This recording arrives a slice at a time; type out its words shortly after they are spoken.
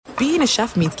being a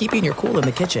chef means keeping your cool in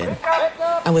the kitchen.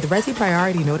 And with Resi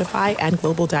Priority Notify and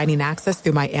Global Dining Access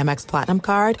through my Amex Platinum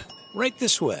card, right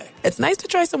this way. It's nice to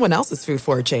try someone else's food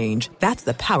for a change. That's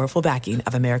the powerful backing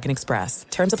of American Express.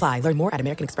 Terms apply. Learn more at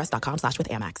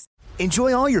americanexpress.com/withAmex.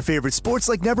 Enjoy all your favorite sports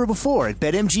like never before at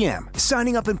BetMGM.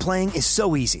 Signing up and playing is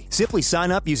so easy. Simply sign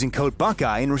up using code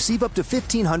Buckeye and receive up to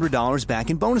 $1,500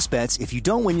 back in bonus bets if you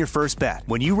don't win your first bet.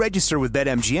 When you register with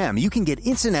BetMGM, you can get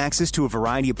instant access to a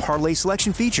variety of parlay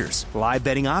selection features, live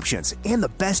betting options, and the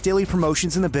best daily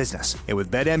promotions in the business. And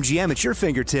with BetMGM at your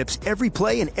fingertips, every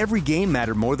play and every game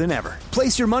matter more than ever.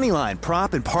 Place your moneyline,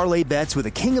 prop, and parlay bets with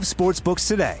the king of sportsbooks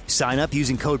today. Sign up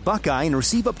using code Buckeye and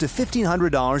receive up to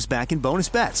 $1,500 back in bonus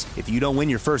bets if you don't win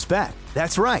your first bet.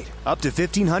 That's right, up to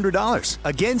 $1,500.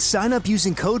 Again, sign up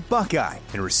using code Buckeye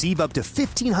and receive up to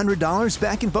 $1,500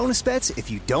 back in bonus bets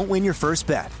if you don't win your first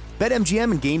bet.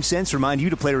 BetMGM and GameSense remind you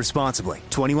to play responsibly.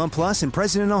 21 plus and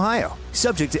present in Ohio.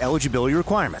 Subject to eligibility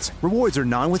requirements. Rewards are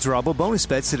non-withdrawable bonus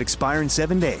bets that expire in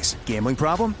 7 days. Gambling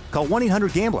problem? Call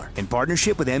 1-800-GAMBLER in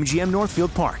partnership with MGM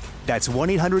Northfield Park. That's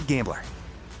 1-800-GAMBLER.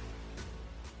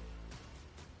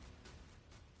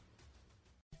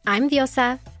 I'm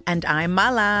Diosa. And I'm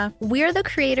Mala. We're the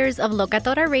creators of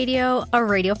Locatora Radio, a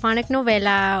radiophonic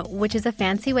novela, which is a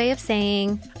fancy way of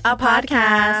saying a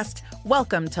podcast.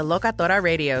 Welcome to Locatora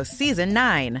Radio Season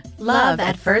 9. Love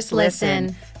at First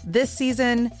Listen. This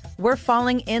season, we're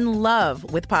falling in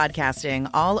love with podcasting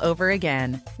all over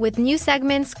again. With new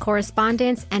segments,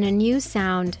 correspondence, and a new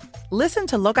sound. Listen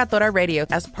to Locatora Radio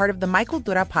as part of the My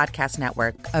Cultura Podcast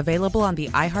Network. Available on the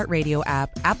iHeartRadio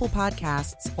app, Apple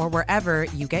Podcasts, or wherever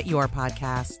you get your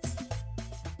podcasts.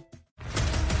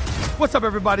 What's up,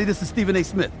 everybody? This is Stephen A.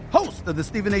 Smith, host of the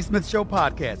Stephen A. Smith Show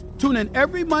podcast. Tune in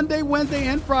every Monday, Wednesday,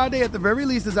 and Friday at the very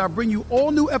least as I bring you all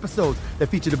new episodes that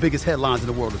feature the biggest headlines in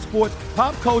the world of sports,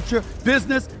 pop culture,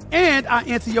 business, and I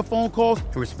answer your phone calls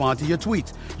and respond to your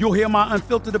tweets. You'll hear my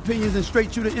unfiltered opinions and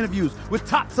straight-shooter interviews with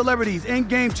top celebrities and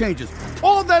game changers.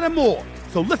 All that and more.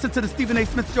 So listen to the Stephen A.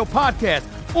 Smith Show podcast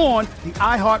on the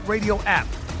iHeartRadio app,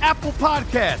 Apple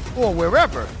Podcasts, or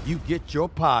wherever you get your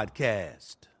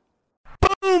podcast.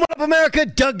 Boom! What up, America?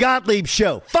 Doug Gottlieb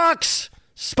Show. Fox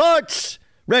Sports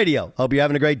Radio. Hope you're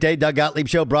having a great day. Doug Gottlieb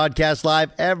Show broadcast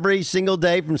live every single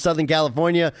day from Southern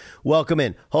California. Welcome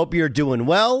in. Hope you're doing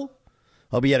well.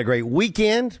 Hope you had a great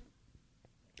weekend.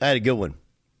 I had a good one.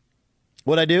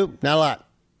 What'd I do? Not a lot,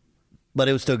 but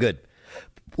it was still good.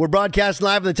 We're broadcasting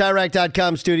live in the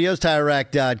TireRack.com studios.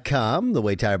 TireRack.com, the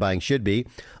way tire buying should be.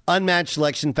 Unmatched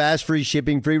selection, fast, free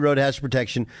shipping, free road hazard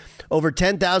protection. Over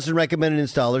 10,000 recommended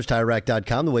installers.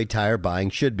 TireRack.com, the way tire buying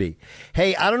should be.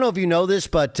 Hey, I don't know if you know this,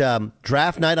 but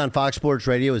draft night on Fox Sports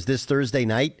Radio is this Thursday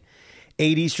night,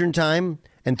 8 Eastern time.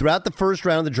 And throughout the first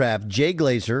round of the draft, Jay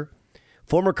Glazer,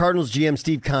 former Cardinals GM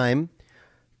Steve Keim,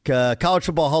 College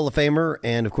Football Hall of Famer,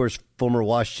 and, of course, former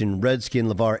Washington Redskin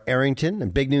LeVar Arrington,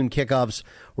 and Big Noon Kickoffs,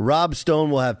 Rob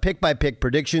Stone will have pick-by-pick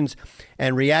predictions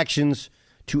and reactions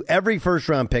to every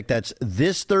first-round pick. That's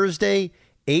this Thursday,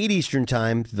 8 Eastern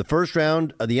time, the first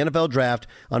round of the NFL Draft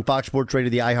on Fox Sports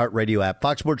Radio, the iHeartRadio app.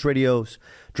 Fox Sports Radio's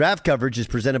draft coverage is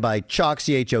presented by Chalk,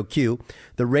 CHOQ,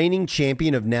 the reigning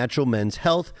champion of natural men's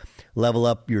health. Level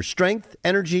up your strength,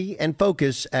 energy, and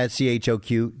focus at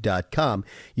CHOQ.com.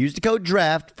 Use the code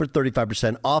DRAFT for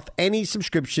 35% off any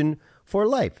subscription for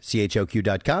life.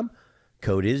 CHOQ.com.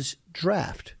 Code is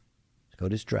DRAFT.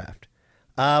 Code is DRAFT.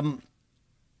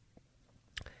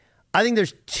 I think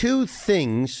there's two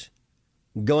things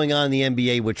going on in the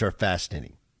NBA which are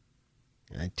fascinating.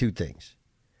 Two things.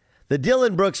 The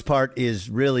Dylan Brooks part is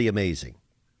really amazing.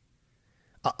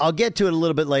 I'll get to it a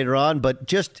little bit later on, but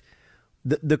just...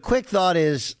 The quick thought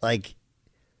is, like,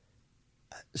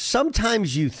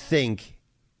 sometimes you think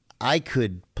I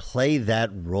could play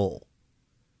that role.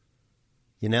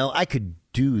 You know, I could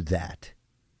do that.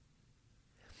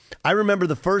 I remember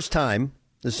the first time,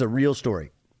 this is a real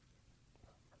story.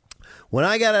 When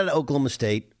I got out of Oklahoma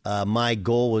State, my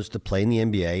goal was to play in the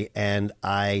NBA, and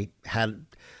I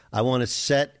want to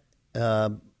set a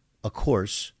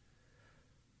course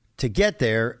to get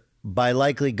there by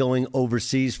likely going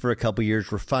overseas for a couple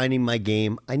years, refining my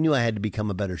game. I knew I had to become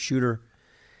a better shooter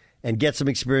and get some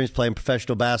experience playing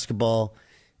professional basketball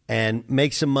and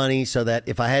make some money so that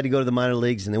if I had to go to the minor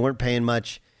leagues and they weren't paying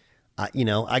much,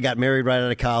 I got married right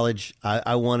out of college.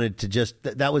 I wanted to just,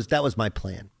 that was my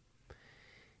plan.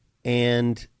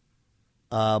 And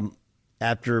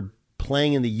after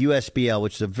playing in the USBL,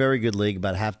 which is a very good league,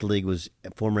 about half the league was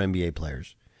former NBA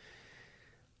players,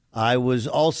 I was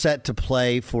all set to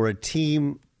play for a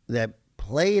team that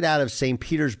played out of St.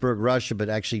 Petersburg, Russia, but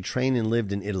actually trained and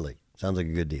lived in Italy. Sounds like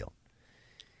a good deal.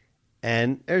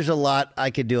 And there's a lot. I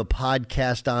could do a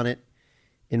podcast on it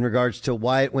in regards to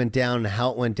why it went down and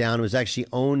how it went down. It was actually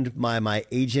owned by my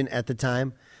agent at the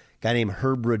time, a guy named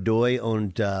Herb Radoy,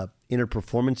 owned Inner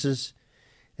Performances.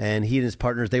 And he and his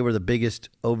partners, they were the biggest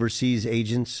overseas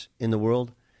agents in the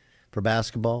world for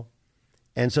basketball.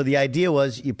 And so the idea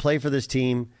was you play for this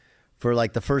team for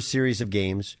like the first series of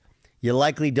games. You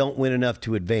likely don't win enough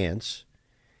to advance.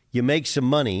 You make some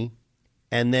money,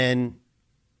 and then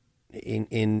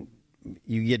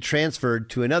you get transferred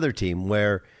to another team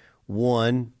where,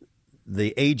 one,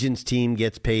 the agent's team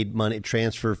gets paid money,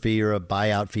 transfer fee or a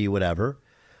buyout fee, whatever,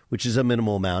 which is a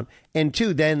minimal amount. And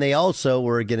two, then they also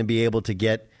were going to be able to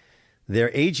get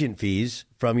their agent fees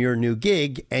from your new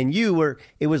gig, and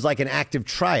it was like an active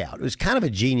tryout. It was kind of a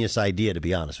genius idea, to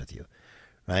be honest with you,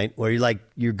 right? Where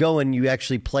you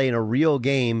actually play in a real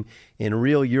game in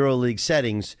real EuroLeague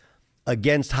settings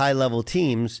against high-level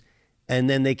teams, and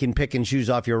then they can pick and choose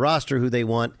off your roster who they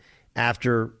want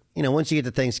after, once you get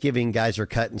to Thanksgiving, guys are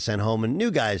cut and sent home, and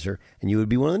new guys and you would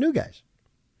be one of the new guys.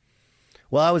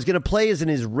 Well, I was going to play as an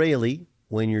Israeli.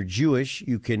 When you're Jewish,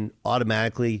 you can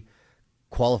automatically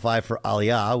qualify for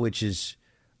Aliyah, which is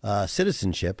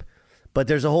citizenship. But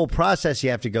there's a whole process you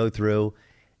have to go through.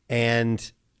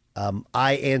 And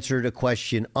I answered a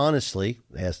question honestly.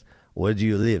 They asked, where do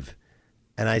you live?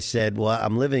 And I said, well,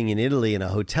 I'm living in Italy in a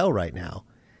hotel right now.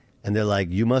 And they're like,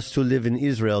 you must live in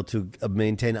Israel to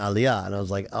maintain Aliyah. And I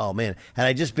was like, oh, man. Had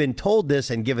I just been told this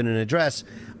and given an address,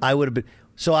 I would have been.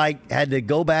 So I had to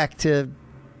go back to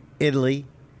Italy,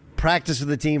 practice with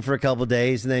the team for a couple of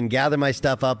days, and then gather my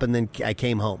stuff up, and then I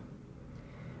came home.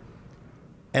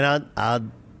 And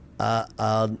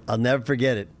I'll never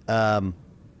forget it.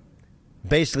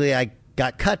 Basically, I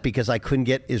got cut because I couldn't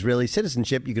get Israeli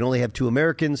citizenship. You can only have two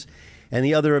Americans, and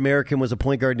the other American was a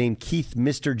point guard named Keith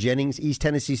Mr. Jennings, East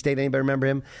Tennessee State. Anybody remember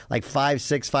him? Like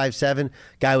 5'6", 5'7".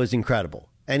 Guy was incredible.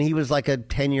 And he was like a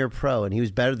 10-year pro, and he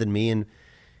was better than me, and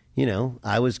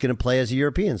I was going to play as a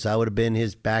European, so I would have been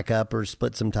his backup or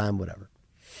split some time, whatever.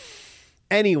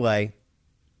 Anyway,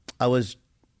 I was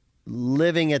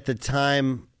living at the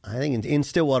time, I think, in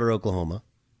Stillwater, Oklahoma,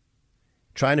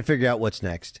 trying to figure out what's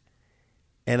next.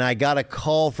 And I got a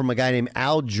call from a guy named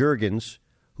Al Jurgens,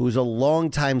 who was a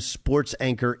longtime sports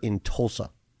anchor in Tulsa.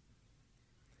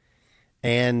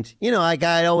 And,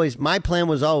 my plan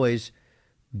was always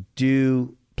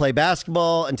play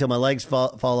basketball until my legs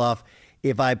fall off.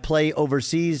 If I play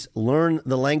overseas, learn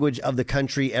the language of the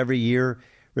country every year.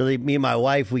 Really, me and my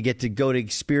wife, we get to go to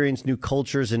experience new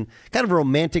cultures and kind of a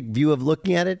romantic view of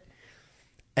looking at it.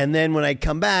 And then when I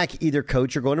come back, either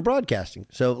coach or go into broadcasting.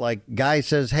 So guy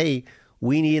says, hey,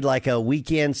 we need like a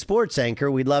weekend sports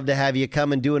anchor. We'd love to have you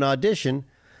come and do an audition.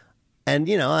 And,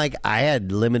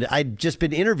 I'd just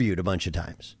been interviewed a bunch of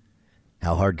times.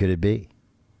 How hard could it be?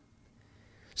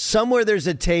 Somewhere there's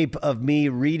a tape of me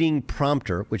reading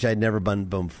prompter, which I'd never done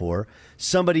before.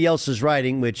 Somebody else's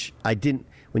writing, which I didn't.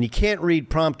 When you can't read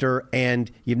prompter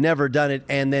and you've never done it,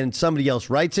 and then somebody else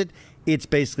writes it, it's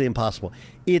basically impossible.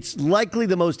 It's likely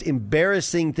the most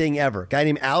embarrassing thing ever. A guy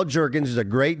named Al Jurgens, who's a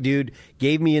great dude,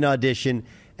 gave me an audition,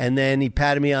 and then he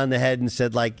patted me on the head and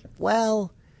said,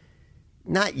 well,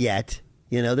 not yet.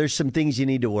 There's some things you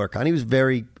need to work on. He was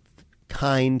very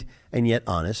kind and yet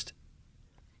honest.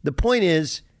 The point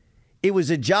is, it was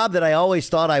a job that I always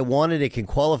thought I wanted, it can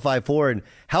qualify for, and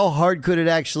how hard could it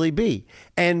actually be?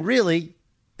 And really,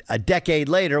 a decade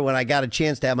later, when I got a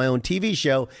chance to have my own TV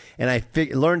show and I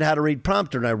learned how to read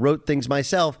prompter and I wrote things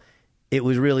myself, it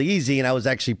was really easy and I was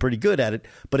actually pretty good at it.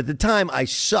 But at the time, I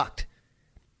sucked.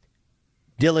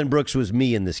 Dylan Brooks was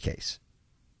me in this case.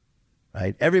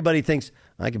 Right? Everybody thinks,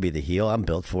 I could be the heel. I'm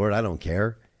built for it. I don't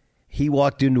care. He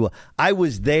walked into I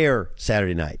was there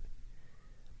Saturday night.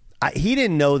 He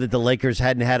didn't know that the Lakers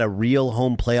hadn't had a real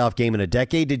home playoff game in a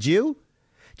decade. Did you?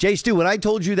 Jay Stu, when I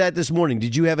told you that this morning,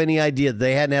 did you have any idea that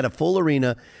they hadn't had a full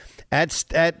arena at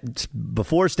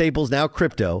before Staples, now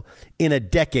Crypto, in a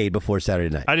decade before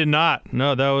Saturday night? I did not.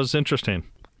 No, that was interesting.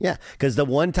 Yeah, because the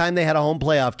one time they had a home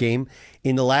playoff game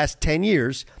in the last 10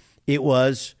 years, it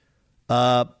was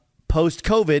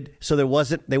post-COVID, so they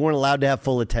weren't allowed to have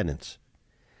full attendance.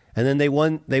 And then they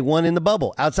won in the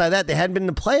bubble. Outside of that, they hadn't been in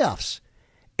the playoffs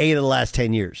 8 of the last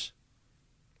 10 years.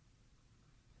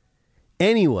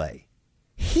 Anyway,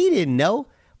 he didn't know,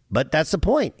 but that's the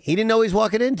point. He didn't know what he was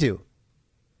walking into.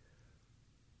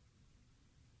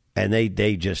 And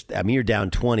they just, you're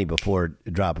down 20 before a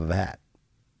drop of a hat.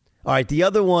 All right, the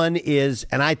other one is,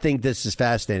 and I think this is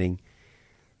fascinating,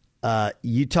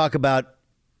 you talk about,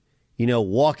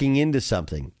 walking into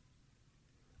something.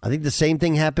 I think the same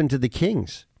thing happened to the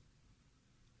Kings.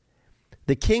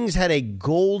 The Kings had a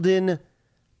golden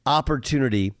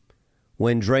opportunity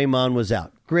when Draymond was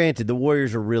out. Granted, the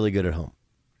Warriors are really good at home.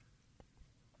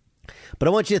 But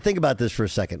I want you to think about this for a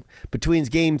second. Between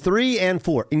Game 3 and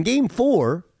 4. In Game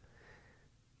 4,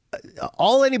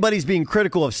 all anybody's being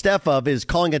critical of Steph of is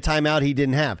calling a timeout he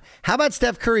didn't have. How about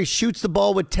Steph Curry shoots the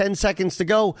ball with 10 seconds to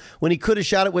go when he could have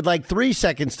shot it with like 3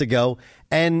 seconds to go,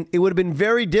 and it would have been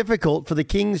very difficult for the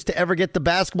Kings to ever get the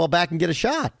basketball back and get a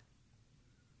shot.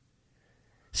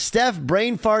 Steph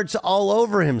brain farts all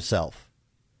over himself.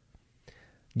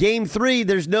 Game 3,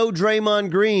 there's no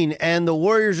Draymond Green, and the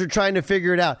Warriors are trying to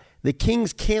figure it out. The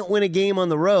Kings can't win a game on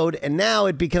the road, and now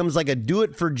it becomes like a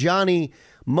do-it-for-Johnny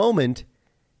moment,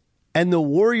 and the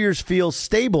Warriors feel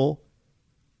stable,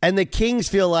 and the Kings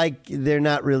feel like they're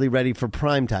not really ready for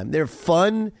primetime. They're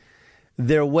fun.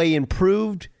 They're way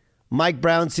improved. Mike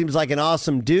Brown seems like an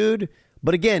awesome dude.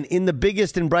 But again, in the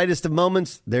biggest and brightest of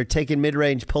moments, they're taking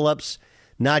mid-range pull-ups,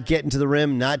 not getting to the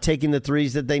rim, not taking the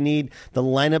threes that they need. The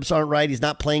lineups aren't right. He's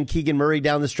not playing Keegan Murray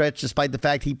down the stretch, despite the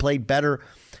fact he played better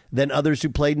than others who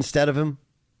played instead of him.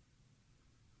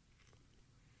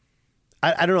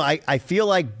 I don't know. I feel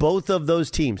like both of those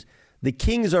teams, the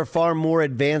Kings are far more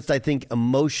advanced, I think,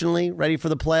 emotionally ready for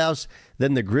the playoffs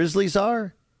than the Grizzlies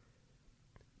are.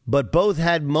 But both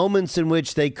had moments in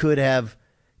which they could have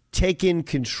taken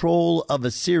control of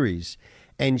a series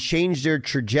and changed their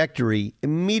trajectory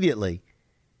immediately,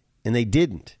 and they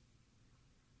didn't.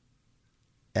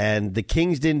 And the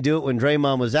Kings didn't do it when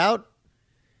Draymond was out.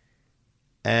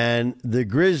 And the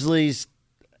Grizzlies,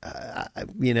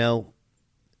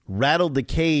 rattled the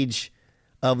cage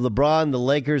of LeBron, the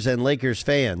Lakers, and Lakers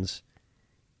fans.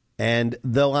 And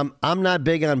though I'm not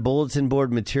big on bulletin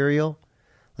board material,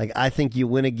 like I think you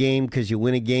win a game because you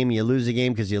win a game, you lose a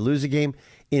game because you lose a game.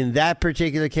 In that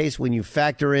particular case, when you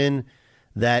factor in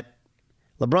that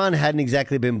LeBron hadn't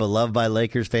exactly been beloved by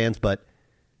Lakers fans, but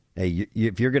hey,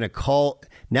 if you're going to call,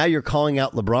 now you're calling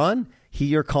out LeBron,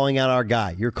 you're calling out our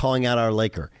guy. You're calling out our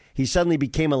Laker. He suddenly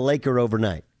became a Laker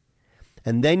overnight.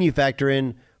 And then you factor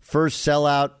in first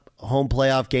sellout home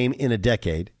playoff game in a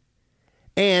decade.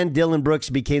 And Dylan Brooks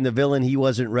became the villain he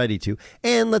wasn't ready to.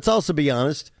 And let's also be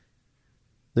honest,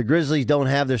 the Grizzlies don't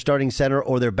have their starting center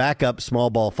or their backup small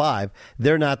ball five.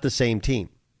 They're not the same team.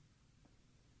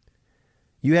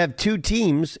 You have two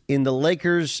teams in the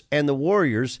Lakers and the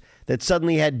Warriors that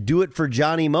suddenly had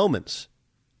do-it-for-Johnny moments.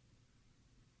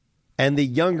 And the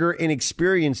younger,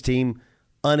 inexperienced team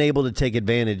unable to take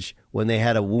advantage when they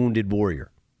had a wounded Warrior.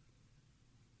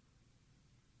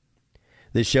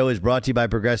 This show is brought to you by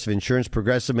Progressive Insurance.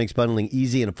 Progressive makes bundling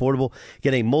easy and affordable.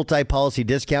 Get a multi-policy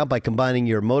discount by combining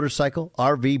your motorcycle,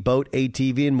 RV, boat,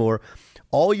 ATV, and more.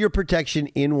 All your protection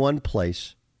in one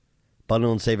place.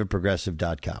 Bundle and save at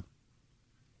Progressive.com.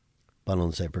 Bundle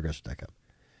and save at Progressive.com.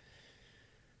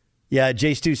 Yeah,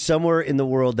 Jay Stu, somewhere in the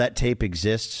world that tape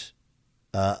exists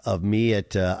of me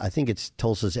at, I think it's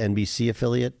Tulsa's NBC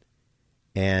affiliate.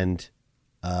 And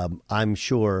I'm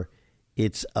sure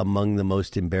it's among the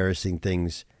most embarrassing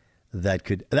things that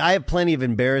could. I have plenty of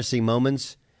embarrassing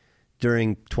moments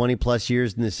during 20 plus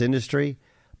years in this industry,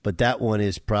 but that one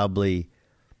is probably,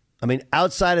 I mean,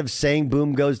 outside of saying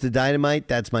boom goes the dynamite,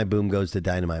 that's my boom goes the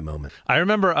dynamite moment. I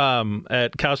remember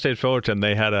at Cal State Fullerton,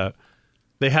 they had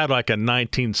like a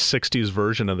 1960s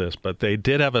version of this, but they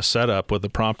did have a setup with a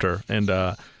prompter, and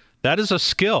that is a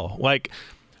skill. Like,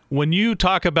 when you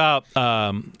talk about,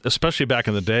 especially back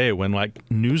in the day when like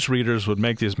newsreaders would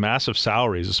make these massive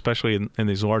salaries, especially in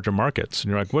these larger markets, and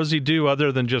you're like, what does he do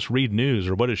other than just read news,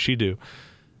 or what does she do?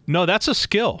 No, that's a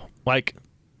skill. Like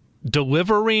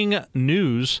delivering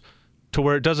news to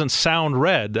where it doesn't sound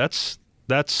read, that's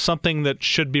something that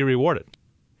should be rewarded.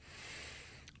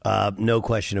 No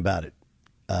question about it.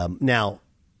 Now,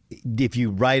 if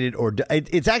you write it,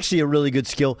 it's actually a really good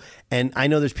skill. And I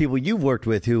know there's people you've worked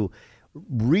with who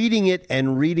reading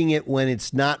it when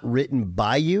it's not written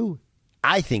by you,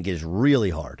 I think is really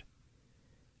hard.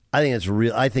 I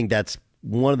think that's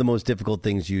one of the most difficult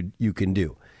things you can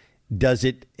do. Does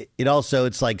it also,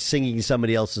 it's like singing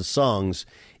somebody else's songs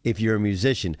if you're a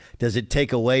musician. Does it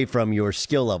take away from your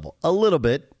skill level? A little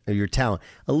bit, or your talent,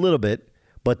 a little bit,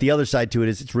 but the other side to it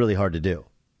is it's really hard to do.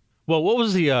 Well, what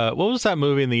was that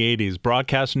movie in the 80s?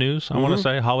 Broadcast News, I want to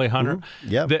say, Holly Hunter. Mm-hmm.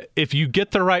 Yeah. If you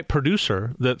get the right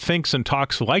producer that thinks and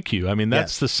talks like you, I mean,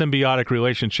 that's the symbiotic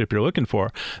relationship you're looking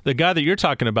for. The guy that you're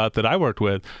talking about that I worked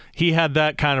with, he had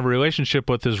that kind of relationship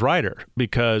with his writer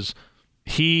because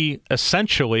he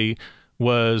essentially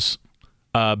was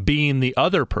being the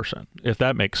other person, if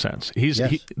that makes sense.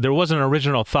 There wasn't an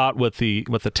original thought with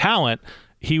the talent.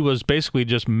 He was basically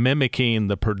just mimicking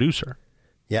the producer.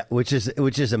 Yeah, which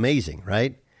is amazing,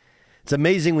 right? It's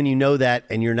amazing when you know that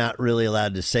and you're not really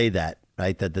allowed to say that,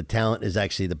 right? That the talent is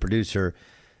actually the producer,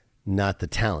 not the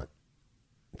talent.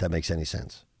 If that makes any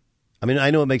sense. I mean,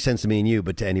 I know it makes sense to me and you,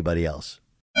 but to anybody else.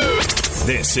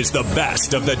 This is the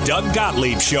best of the Doug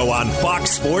Gottlieb Show on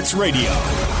Fox Sports Radio.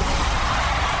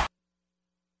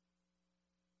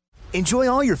 Enjoy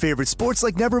all your favorite sports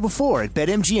like never before at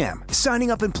BetMGM. Signing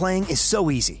up and playing is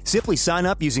so easy. Simply sign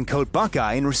up using code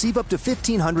Buckeye and receive up to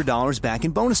 $1,500 back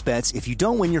in bonus bets if you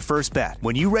don't win your first bet.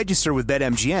 When you register with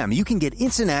BetMGM, you can get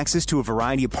instant access to a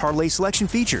variety of parlay selection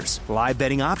features, live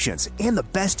betting options, and the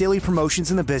best daily promotions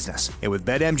in the business. And with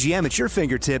BetMGM at your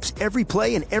fingertips, every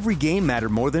play and every game matter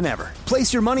more than ever.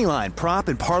 Place your moneyline, prop,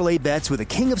 and parlay bets with the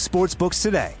king of sportsbooks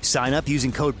today. Sign up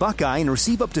using code Buckeye and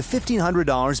receive up to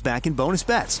 $1,500 back in bonus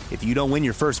bets if you don't win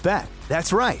your first bet.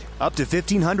 That's right, up to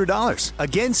 $1,500.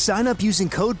 Again, sign up using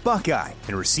code Buckeye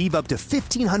and receive up to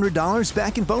 $1,500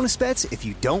 back in bonus bets if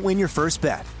you don't win your first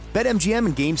bet. BetMGM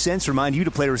and GameSense remind you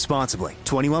to play responsibly.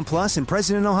 21 plus and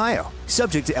present in Ohio.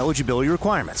 Subject to eligibility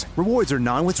requirements. Rewards are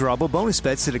non-withdrawable bonus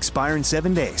bets that expire in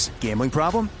 7 days. Gambling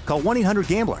problem? Call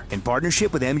 1-800-GAMBLER in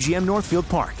partnership with MGM Northfield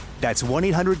Park. That's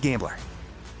 1-800-GAMBLER.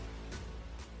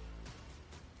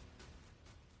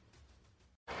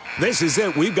 This is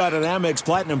it. We've got an Amex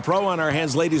Platinum Pro on our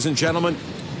hands, ladies and gentlemen.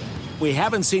 We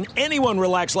haven't seen anyone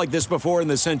relax like this before in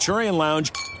the Centurion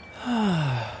Lounge.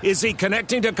 Is he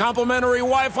connecting to complimentary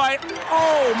Wi-Fi?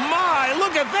 Oh, my!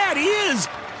 Look at that! He is!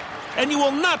 And you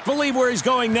will not believe where he's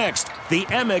going next. The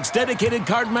Amex dedicated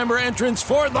card member entrance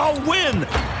for the win!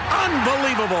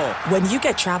 Unbelievable! When you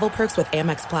get travel perks with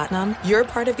Amex Platinum, you're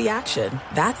part of the action.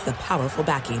 That's the powerful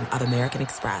backing of American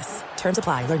Express. Terms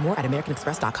apply. Learn more at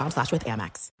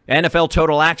americanexpress.com/withAmex. NFL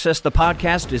Total Access, the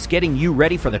podcast, is getting you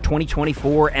ready for the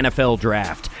 2024 NFL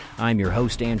Draft. I'm your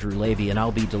host, Andrew Levy, and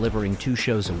I'll be delivering 2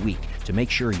 shows a week to make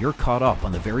sure you're caught up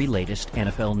on the very latest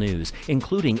NFL news,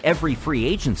 including every free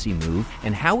agency move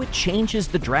and how it changes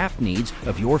the draft needs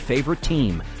of your favorite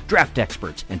team. Draft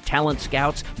experts and talent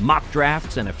scouts, mock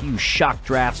drafts, and a few shock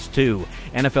drafts, too.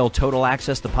 NFL Total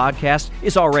Access, the podcast,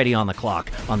 is already on the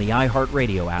clock on the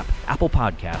iHeartRadio app, Apple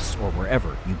Podcasts, or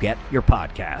wherever you get your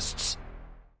podcasts.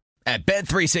 At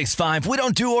Bet365, we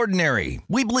don't do ordinary.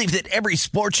 We believe that every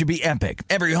sport should be epic.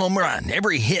 Every home run,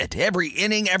 every hit, every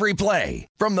inning, every play.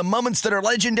 From the moments that are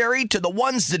legendary to the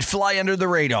ones that fly under the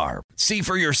radar. See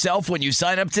for yourself when you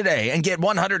sign up today and get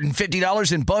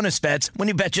 $150 in bonus bets when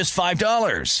you bet just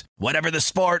 $5. Whatever the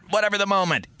sport, whatever the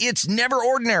moment, it's never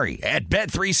ordinary at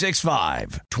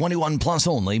Bet365. 21 plus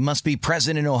only. Must be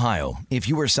present in Ohio. If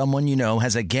you or someone you know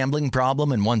has a gambling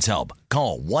problem and wants help,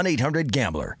 call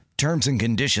 1-800-GAMBLER. Terms and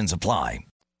conditions apply.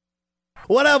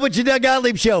 What up with your Doug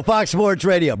Gottlieb Show, Fox Sports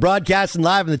Radio, broadcasting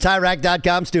live in the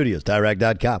TireRack.com studios,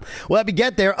 TireRack.com. We'll help you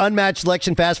get there. Unmatched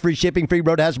selection, fast, free shipping, free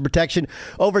road hazard protection,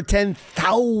 over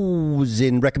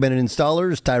 10,000 recommended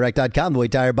installers, TireRack.com, the way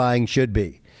tire buying should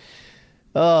be.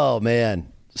 Oh,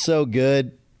 man, so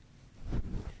good.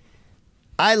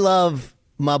 I love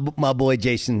my boy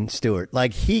Jason Stewart.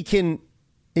 Like, he can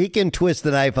twist the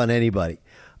knife on anybody.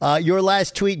 Your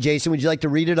last tweet, Jason, would you like to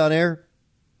read it on air?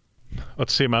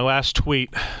 Let's see. My last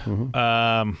tweet.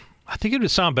 I think it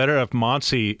would sound better if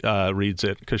Monsi reads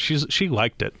it because she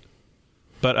liked it.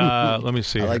 But let me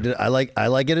see. I liked it. I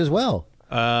like it as well.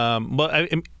 Well,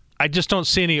 I just don't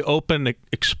see any open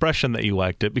expression that you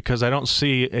liked it because I don't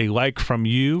see a like from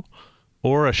you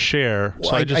or a share.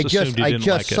 So I just assumed you didn't like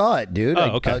it. I just saw it, dude.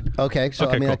 Oh, okay. Okay. So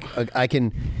okay, I mean, cool. I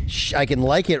can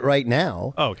like it right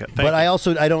now. Oh, okay. But I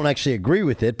don't actually agree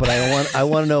with it. But I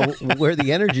want to know where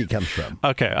the energy comes from.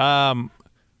 Okay.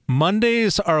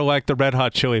 Mondays are like the Red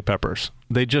Hot Chili Peppers.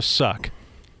 They just suck.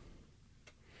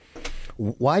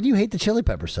 Why do you hate the Chili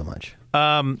Peppers so much?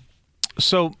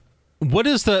 So what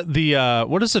is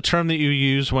the term that you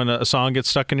use when a song gets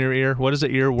stuck in your ear? What is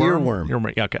it? Earworm.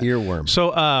 Earworm. Okay. Earworm.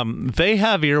 So they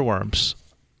have earworms,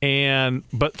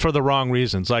 but for the wrong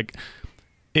reasons. Like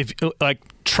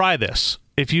try this.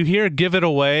 If you hear "Give It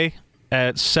Away"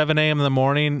 at 7 a.m. in the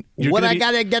morning, I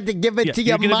gotta get to give it to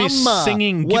your mama. Be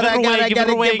singing "Give It Away, Give It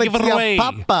Away, Give It Away" to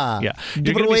your papa. Yeah,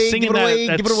 you're gonna be singing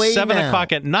that at 7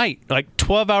 o'clock at night. Like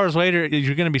 12 hours later,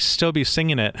 you're gonna still be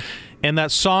singing it, and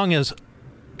that song is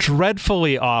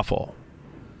dreadfully awful.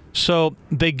 So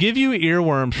they give you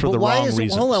earworms for the wrong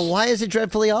reasons. Hold on, why is it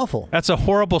dreadfully awful? That's a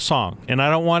horrible song, and I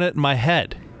don't want it in my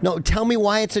head. No, tell me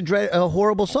why it's a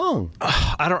horrible song.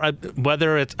 I don't know.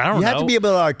 You have to be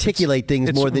able to articulate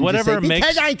things more than just say,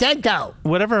 because I think so.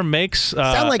 Whatever makes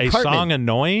a song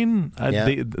annoying,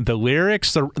 the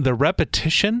lyrics, the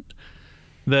repetition,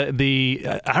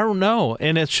 the I don't know.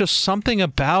 And it's just something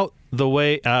about the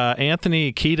way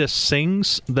Anthony Kiedis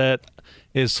sings that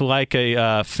is like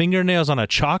a fingernails on a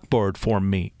chalkboard for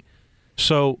me.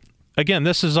 So, again,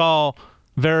 this is all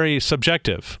very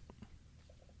subjective.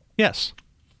 Yes.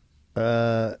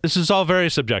 This is all very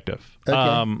subjective.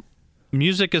 Okay.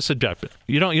 Music is subjective.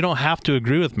 You don't have to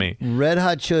agree with me. Red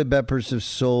Hot Chili Peppers have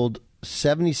sold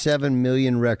 77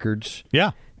 million records.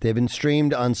 Yeah. They've been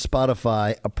streamed on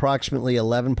Spotify approximately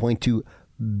 11.2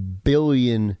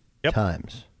 billion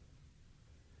times.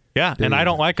 Yeah, and I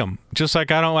don't like them. Just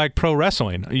like I don't like pro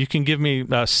wrestling. You can give me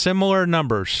similar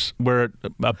numbers where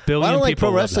a billion people I don't like pro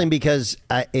love wrestling that. because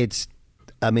it's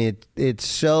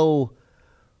so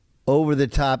over the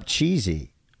top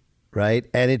cheesy, right?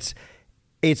 And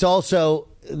it's also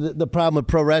the problem with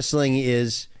pro wrestling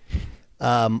is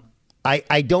I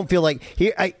don't feel like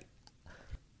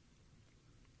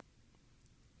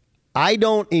I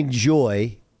don't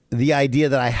enjoy the idea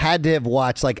that I had to have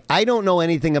watched. Like, I don't know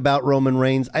anything about Roman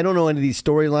Reigns. I don't know any of these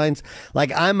storylines.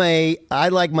 Like, I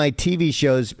like my TV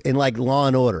shows in like Law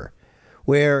and Order,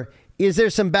 where is there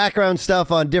some background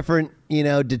stuff on different,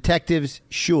 detectives?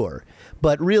 Sure.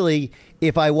 But really,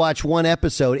 if I watch one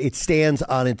episode, it stands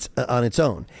on its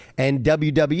own. And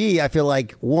WWE, I feel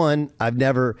like, I've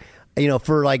never,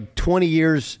 for like 20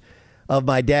 years of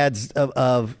my dad's,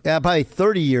 probably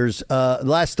 30 years, the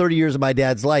last 30 years of my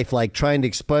dad's life, like trying to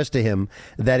express to him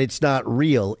that it's not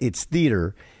real, it's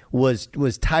theater, was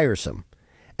tiresome.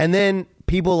 And then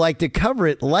people like to cover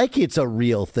it like it's a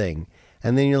real thing.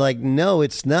 And then you're like, no,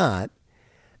 it's not.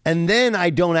 And then I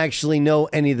don't actually know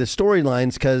any of the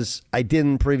storylines because I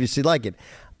didn't previously like it.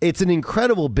 It's an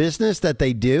incredible business that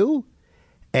they do.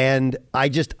 And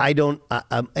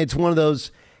it's one of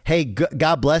those, hey,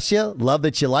 God bless you. Love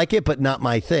that you like it, but not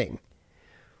my thing.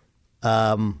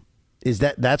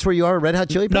 That's where you are, Red Hot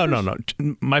Chili Peppers? No.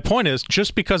 My point is,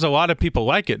 just because a lot of people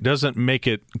like it doesn't make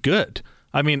it good.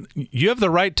 I mean, you have the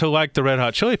right to like the Red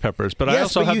Hot Chili Peppers, but I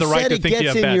also have the right to think you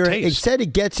have bad taste. It said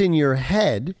it gets in your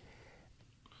head.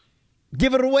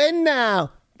 Give it away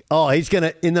now. Oh, he's going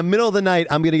to, in the middle of the night,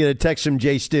 I'm going to get a text from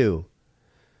Jay Stu.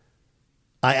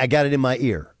 I got it in my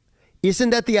ear.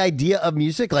 Isn't that the idea of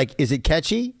music? Like, is it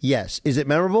catchy? Yes. Is it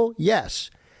memorable? Yes.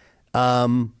 They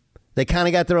kind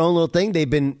of got their own little thing. They've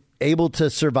been able to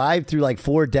survive through like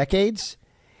 4 decades.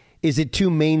 Is it too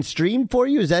mainstream for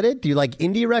you? Is that it? Do you like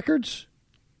indie records?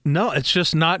 No, it's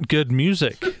just not good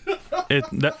music.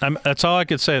 That's all I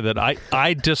could say, that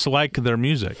I dislike their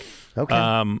music.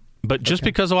 Okay. But just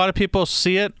because a lot of people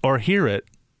see it or hear it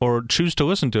or choose to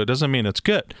listen to it doesn't mean it's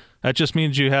good. That just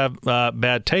means you have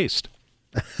bad taste.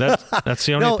 That's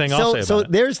the only thing I'll say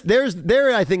about it. So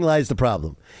there I think lies the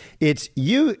problem. It's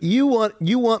you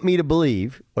want me to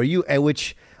believe,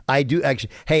 which I do actually.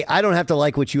 Hey, I don't have to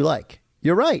like what you like.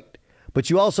 You're right,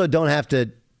 but you also don't have to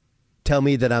tell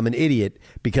me that I'm an idiot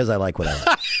because I like what I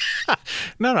like.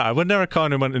 No, I would never call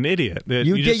anyone an idiot.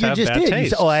 You just have bad did.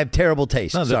 taste. I have terrible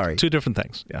taste. No, sorry, 2 different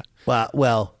things. Yeah.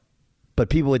 Well. But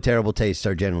people with terrible tastes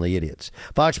are generally idiots.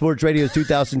 Fox Sports Radio's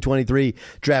 2023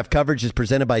 draft coverage is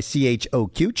presented by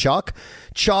CHOQ.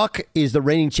 Chalk is the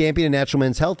reigning champion in natural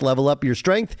men's health. Level up your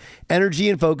strength, energy,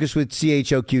 and focus with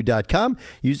CHOQ.com.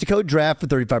 Use the code DRAFT for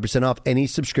 35% off any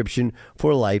subscription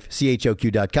for life.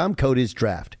 CHOQ.com. Code is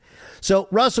DRAFT. So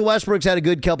Russell Westbrook's had a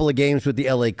good couple of games with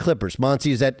the LA Clippers.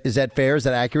 Monty, is that fair? Is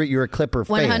that accurate? You're a Clipper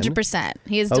fan. 100%.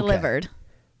 He has delivered.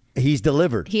 He's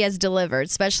delivered. He has delivered,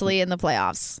 especially in the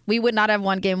playoffs. We would not have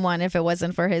won Game 1 if it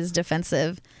wasn't for his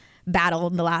defensive battle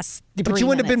in the last 3 But you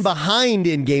wouldn't have been behind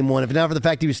in Game 1 if not for the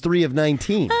fact he was 3 of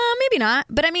 19. Maybe not.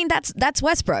 But I mean, that's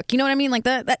Westbrook. You know what I mean? Like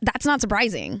that's not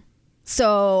surprising.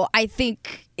 So I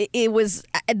think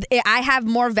I have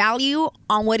more value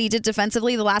on what he did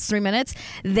defensively the last 3 minutes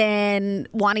than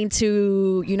wanting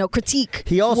to, critique.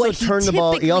 He also turned the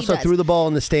ball. He also does. threw the ball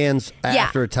in the stands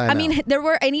after a timeout. I mean,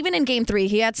 and even in Game 3,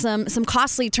 he had some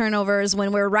costly turnovers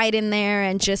when we're right in there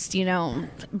and just,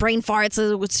 brain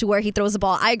farts to where he throws the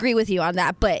ball. I agree with you on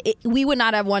that, but we would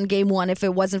not have won Game 1 if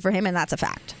it wasn't for him, and that's a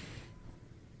fact.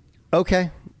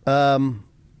 Okay.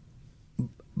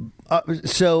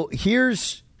 So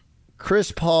here's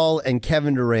Chris Paul and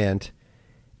Kevin Durant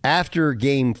after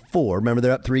Game 4. Remember,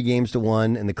 they're up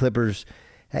 3-1, and the Clippers,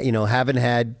 haven't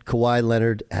had Kawhi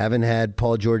Leonard, haven't had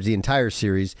Paul George the entire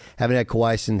series, haven't had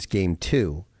Kawhi since Game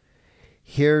 2.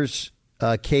 Here's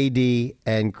KD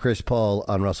and Chris Paul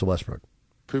on Russell Westbrook.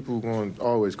 People are going to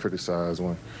always criticize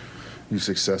when you're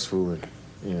successful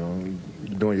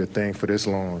and, doing your thing for this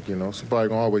long, So probably going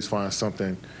to always find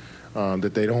something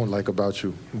that they don't like about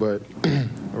you. But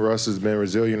Russ has been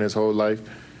resilient his whole life.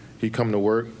 He come to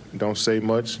work, don't say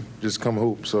much, just come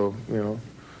hoop. So,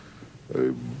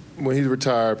 when he's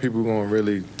retired, people are going to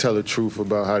really tell the truth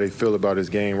about how they feel about his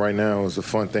game. Right now, it's a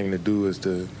fun thing to do is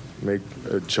to make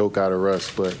a joke out of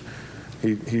Russ. But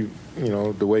he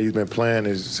the way he's been playing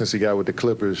is since he got with the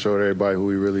Clippers, showed everybody who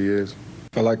he really is.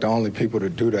 I feel like the only people to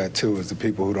do that, too, is the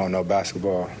people who don't know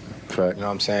basketball. Fact. You know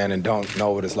what I'm saying? And don't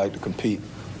know what it's like to compete.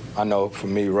 I know for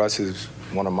me, Russ is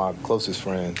one of my closest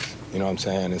friends. You know what I'm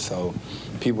saying? And so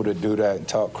people that do that and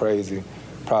talk crazy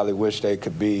probably wish they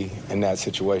could be in that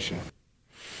situation.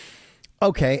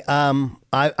 Okay,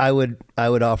 I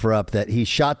would offer up that he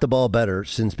shot the ball better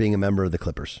since being a member of the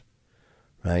Clippers,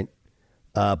 right?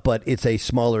 But it's a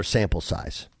smaller sample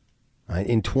size. Right?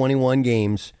 In 21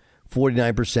 games,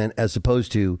 49%, as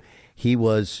opposed to he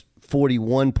was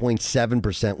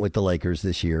 41.7% with the Lakers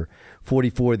this year,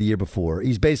 44 the year before.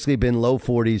 He's basically been low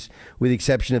 40s with the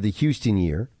exception of the Houston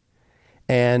year,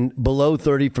 and below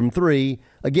 30 from three,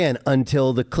 again,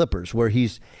 until the Clippers, where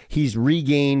he's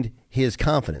regained his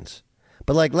confidence.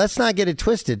 But, let's not get it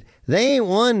twisted. They ain't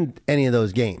won any of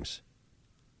those games.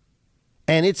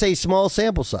 And it's a small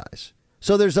sample size.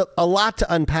 So there's a lot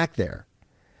to unpack there.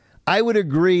 I would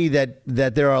agree that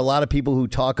there are a lot of people who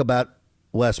talk about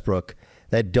Westbrook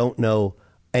that don't know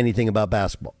anything about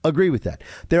basketball. Agree with that.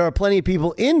 There are plenty of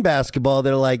people in basketball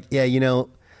that are like, yeah,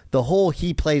 the whole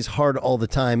he plays hard all the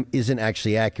time isn't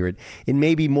actually accurate. It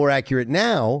may be more accurate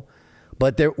now,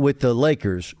 but they're with the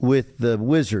Lakers, with the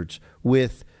Wizards,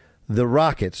 with the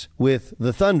Rockets, with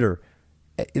the Thunder,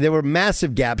 there were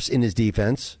massive gaps in his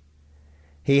defense.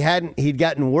 He'd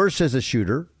gotten worse as a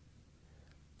shooter,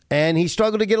 and he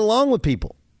struggled to get along with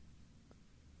people.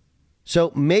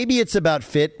 So maybe it's about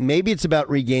fit. Maybe it's about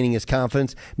regaining his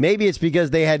confidence. Maybe it's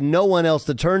because they had no one else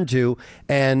to turn to.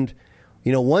 And,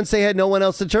 once they had no one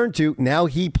else to turn to, now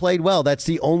he played well. That's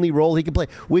the only role he could play,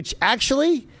 which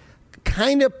actually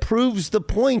kind of proves the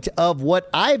point of what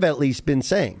I've at least been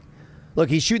saying. Look,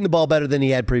 he's shooting the ball better than he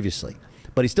had previously,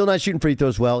 but he's still not shooting free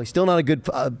throws well. He's still not a good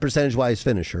percentage-wise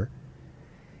finisher.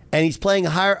 And he's playing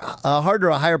harder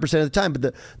a higher percent of the time.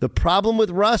 But the problem with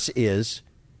Russ is,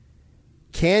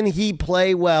 can he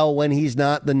play well when he's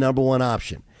not the number one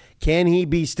option? Can he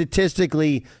be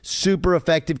statistically super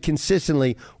effective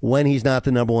consistently when he's not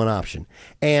the number one option?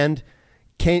 And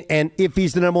if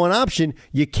he's the number one option,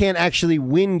 you can't actually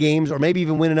win games or maybe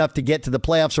even win enough to get to the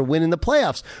playoffs or win in the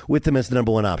playoffs with him as the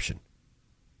number one option.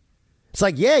 It's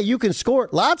like, yeah, you can score.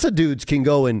 Lots of dudes can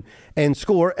go and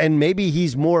score, and maybe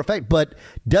he's more effective. But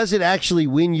does it actually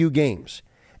win you games?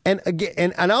 And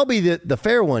again, and I'll be the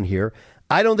fair one here.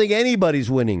 I don't think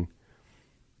anybody's winning,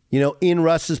 in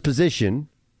Russ's position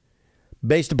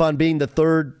based upon being the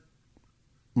third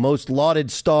most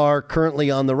lauded star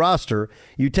currently on the roster.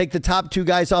 You take the top two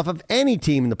guys off of any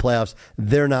team in the playoffs,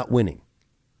 they're not winning.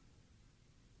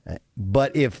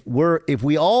 But if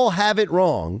we all have it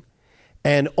wrong,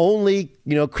 and only,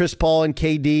 Chris Paul and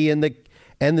KD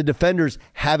and the defenders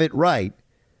have it right,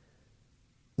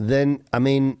 then,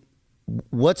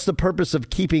 what's the purpose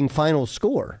of keeping final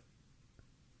score?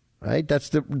 Right? That's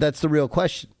the real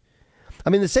question.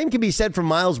 The same can be said for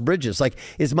Miles Bridges.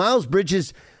 Is Miles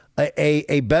Bridges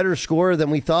a better scorer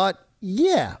than we thought?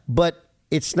 Yeah, but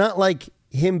it's not like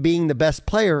him being the best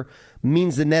player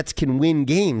means the Nets can win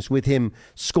games with him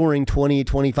scoring 20,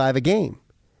 25 a game.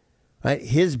 Right?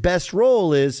 His best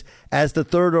role is as the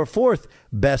third or fourth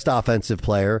best offensive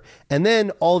player, and then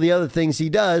all the other things he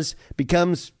does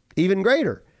becomes even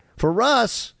greater. For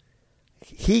Russ,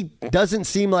 he doesn't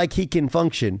seem like he can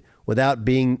function without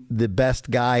being the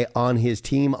best guy on his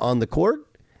team on the court,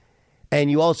 and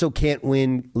you also can't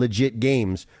win legit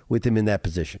games with him in that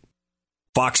position.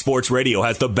 Fox Sports Radio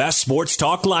has the best sports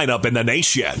talk lineup in the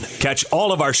nation. Catch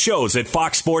all of our shows at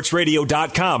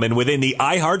foxsportsradio.com and within the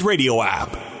iHeartRadio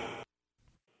app.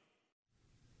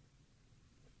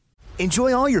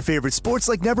 Enjoy all your favorite sports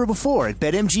like never before at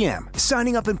BetMGM.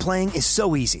 Signing up and playing is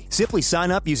so easy. Simply sign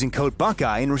up using code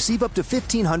Buckeye and receive up to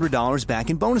 $1,500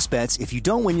 back in bonus bets if you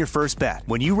don't win your first bet.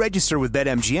 When you register with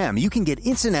BetMGM, you can get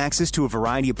instant access to a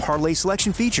variety of parlay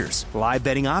selection features, live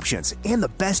betting options, and the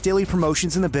best daily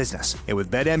promotions in the business. And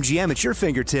with BetMGM at your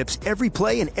fingertips, every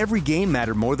play and every game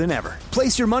matter more than ever.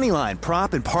 Place your moneyline,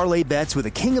 prop, and parlay bets with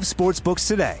the king of sportsbooks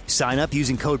today. Sign up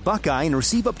using code Buckeye and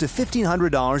receive up to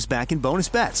 $1,500 back in bonus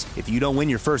bets if you don't win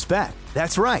your first bet.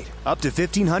 That's right, up to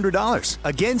 $1,500.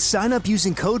 Again, sign up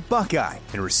using code Buckeye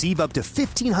and receive up to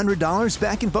 $1,500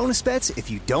 back in bonus bets if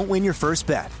you don't win your first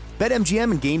bet.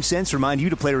 BetMGM and GameSense remind you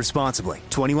to play responsibly.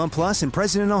 21 plus and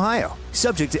present in Ohio.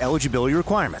 Subject to eligibility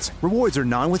requirements. Rewards are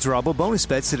non-withdrawable bonus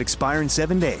bets that expire in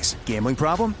 7 days. Gambling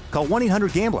problem? Call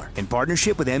 1-800-GAMBLER in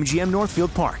partnership with MGM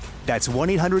Northfield Park. That's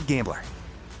 1-800-GAMBLER.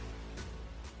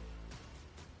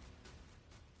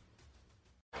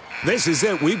 This is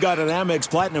it. We've got an Amex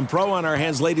Platinum Pro on our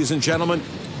hands, ladies and gentlemen.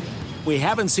 We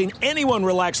haven't seen anyone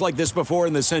relax like this before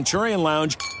in the Centurion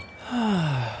Lounge.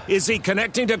 Is he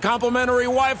connecting to complimentary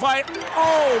Wi-Fi?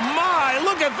 Oh, my!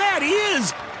 Look at that! He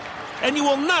is! And you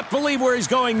will not believe where he's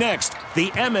going next. The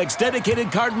Amex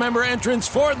dedicated card member entrance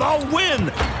for the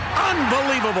win!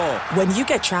 Unbelievable! When you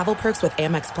get travel perks with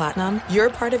Amex Platinum,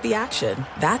 you're part of the action.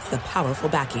 That's the powerful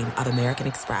backing of American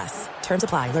Express. Terms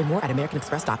apply. Learn more at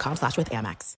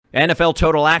americanexpress.com/withAmex. NFL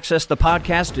Total Access, the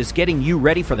podcast, is getting you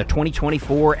ready for the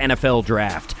 2024 NFL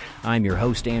Draft. I'm your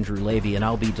host, Andrew Levy, and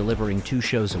I'll be delivering 2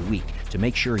 shows a week to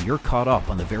make sure you're caught up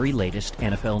on the very latest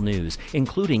NFL news,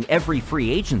 including every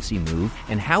free agency move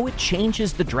and how it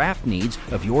changes the draft needs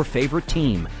of your favorite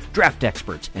team. Draft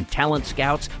experts and talent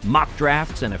scouts, mock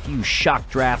drafts, and a few shock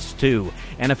drafts, too.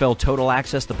 NFL Total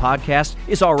Access, the podcast,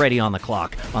 is already on the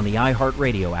clock on the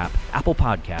iHeartRadio app, Apple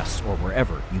Podcasts, or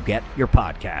wherever you get your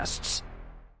podcasts.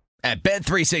 At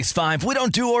Bet365, we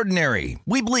don't do ordinary.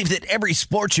 We believe that every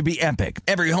sport should be epic.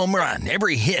 Every home run,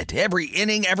 every hit, every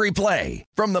inning, every play.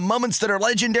 From the moments that are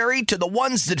legendary to the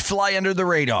ones that fly under the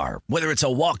radar. Whether it's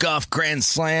a walk-off grand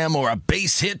slam or a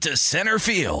base hit to center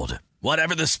field.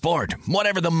 Whatever the sport,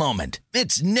 whatever the moment,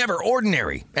 it's never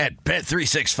ordinary at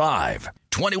Bet365.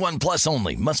 21 plus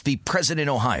only. Must be present in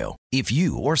Ohio. If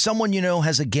you or someone you know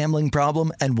has a gambling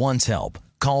problem and wants help,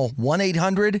 call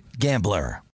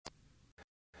 1-800-GAMBLER.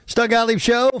 Doug Gottlieb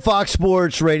Show, Fox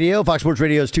Sports Radio. Fox Sports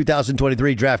Radio's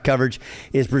 2023 draft coverage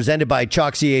is presented by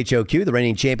Chalk CHOQ, the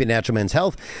reigning champion in natural men's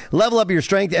health. Level up your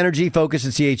strength, energy, focus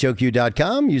at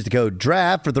CHOQ.com. Use the code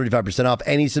DRAFT for 35% off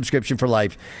any subscription for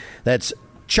life. That's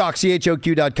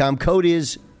ChalkCHOQ.com. Code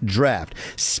is DRAFT.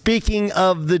 Speaking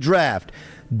of the draft,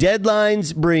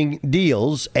 deadlines bring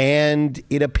deals, and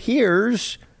it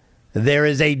appears there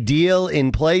is a deal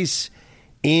in place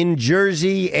in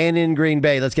Jersey and in Green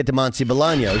Bay. Let's get to Monty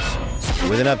Bolaños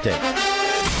with an update.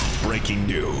 Breaking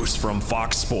news from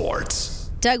Fox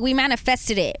Sports. Doug, we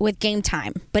manifested it with Game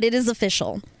Time, but it is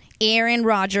official. Aaron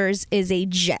Rodgers is a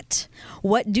Jet.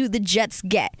 What do the Jets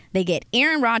get? They get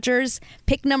Aaron Rodgers,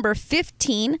 pick number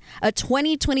 15, a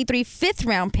 2023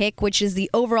 fifth-round pick, which is the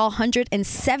overall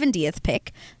 170th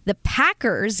pick. The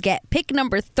Packers get pick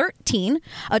number 13,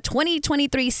 a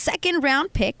 2023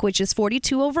 second-round pick, which is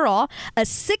 42 overall, a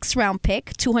sixth-round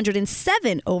pick,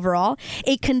 207 overall,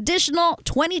 a conditional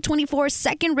 2024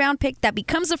 second-round pick that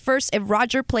becomes a first if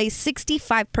Rodgers plays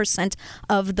 65%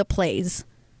 of the plays.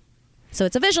 So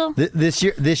it's official. This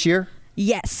year?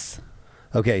 Yes.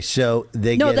 Okay, so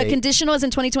they No, get the conditional is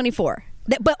in 2024.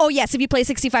 But, yes, if you play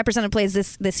 65% of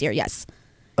plays this year, yes.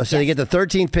 Oh, so yes. They get the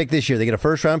 13th pick this year. They get a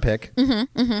first-round pick.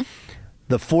 The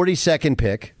 42nd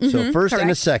pick. So first correct.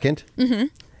 and a second.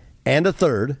 And a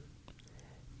third.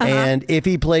 And if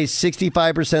he plays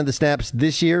 65% of the snaps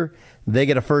this year, they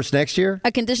get a first next year?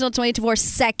 A conditional 2024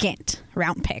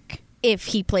 second-round pick if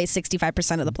he plays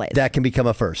 65% of the plays. That can become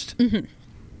a first.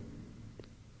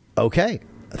 Okay.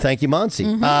 Thank you,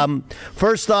 Monsi.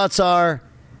 First thoughts are,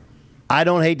 I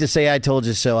don't hate to say I told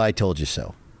you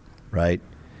so, right?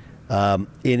 And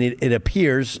it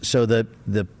appears, so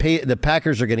the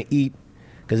Packers are going to eat,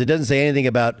 because it doesn't say anything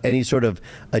about any sort of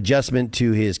adjustment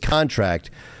to his contract,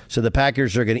 so the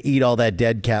Packers are going to eat all that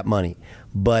dead cap money.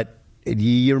 But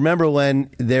you remember when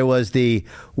there was they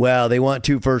want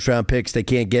 2 first-round picks, they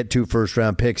can't get 2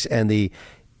 first-round picks, and they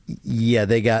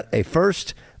got a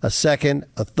first, a second,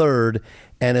 a third,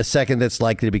 and a second that's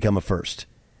likely to become a first.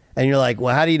 And you're like,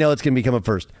 well, how do you know it's going to become a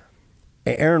first?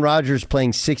 Aaron Rodgers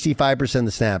playing 65% of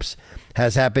the snaps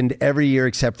has happened every year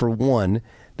except for one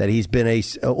that he's been a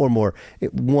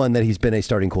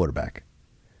starting quarterback.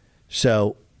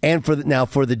 So, and for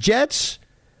the Jets,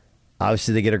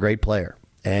 obviously they get a great player,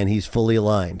 and he's fully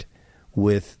aligned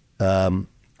with the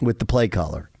play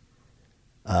caller.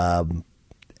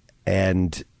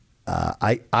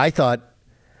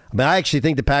 I actually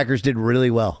think the Packers did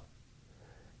really well.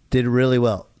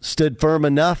 Stood firm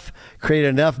enough, created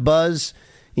enough buzz,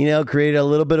 created a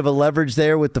little bit of a leverage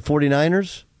there with the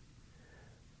 49ers.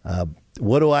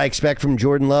 What do I expect from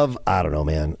Jordan Love? I don't know,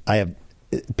 man. I have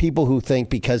people who think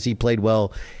because he played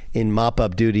well in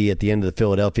mop-up duty at the end of the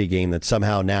Philadelphia game that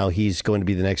somehow now he's going to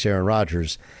be the next Aaron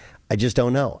Rodgers. I just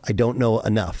don't know. I don't know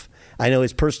enough. I know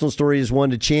his personal story is one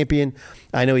to champion.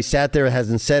 I know he sat there,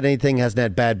 hasn't said anything, hasn't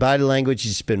had bad body language.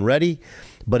 He's been ready.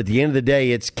 But at the end of the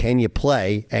day, it's can you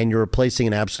play? And you're replacing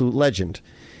an absolute legend.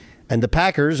 And the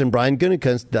Packers and Brian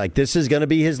Gutekunst, this is going to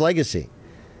be his legacy.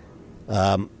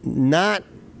 Not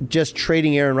just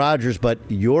trading Aaron Rodgers, but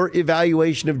your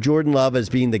evaluation of Jordan Love as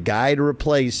being the guy to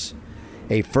replace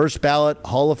a first ballot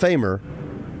Hall of Famer.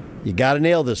 You got to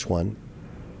nail this one.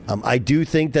 I do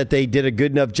think that they did a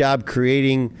good enough job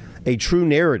creating a true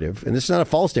narrative, and this is not a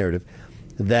false narrative,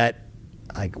 that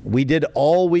we did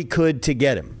all we could to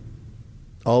get him.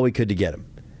 All we could to get him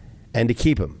and to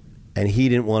keep him. And he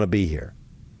didn't want to be here.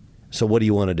 So what do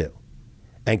you want to do?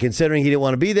 And considering he didn't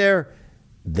want to be there,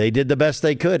 they did the best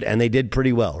they could, and they did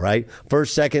pretty well, right?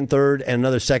 First, second, third, and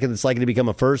another second that's likely to become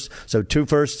a first. So 2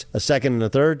 firsts, a second, and a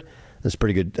third. That's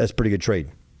pretty good. That's pretty good trade.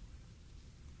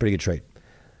 Pretty good trade.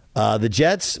 The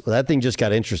Jets, well, that thing just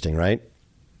got interesting, right?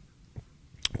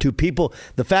 To people,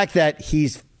 the fact that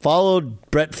he's followed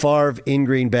Brett Favre in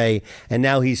Green Bay, and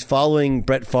now he's following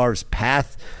Brett Favre's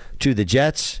path to the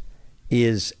Jets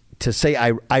is, to say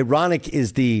ironic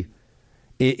is an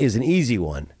easy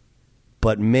one,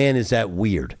 but man, is that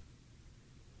weird.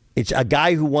 It's a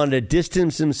guy who wanted to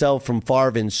distance himself from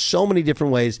Favre in so many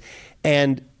different ways,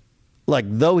 and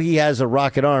though he has a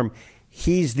rocket arm,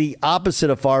 he's the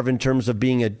opposite of Favre in terms of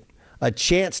being a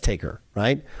chance taker,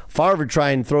 right? Favre would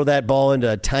try and throw that ball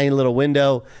into a tiny little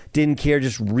window, didn't care,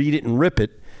 just read it and rip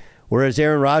it, whereas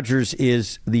Aaron Rodgers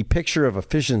is the picture of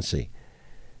efficiency.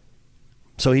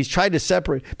 So he's tried to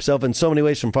separate himself in so many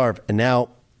ways from Favre, and now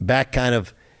back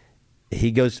is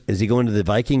he going to the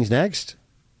Vikings next?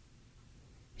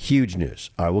 Huge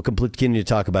news. All right, we'll continue to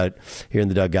talk about it here in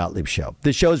the Doug Gottlieb Show.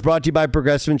 This show is brought to you by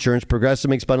Progressive Insurance. Progressive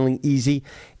makes bundling easy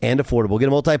and affordable. Get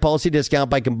a multi-policy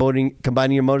discount by combining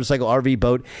your motorcycle, RV,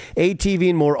 boat, ATV,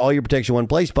 and more. All your protection in one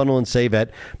place. Bundle and save at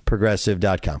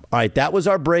Progressive.com. All right, that was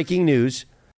our breaking news.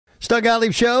 Doug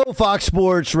Gottlieb Show, Fox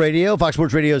Sports Radio. Fox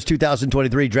Sports Radio's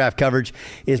 2023 draft coverage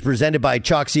is presented by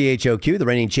Chalk CHOQ, the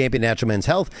reigning champion natural men's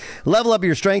health. Level up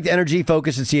your strength, energy,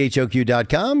 focus at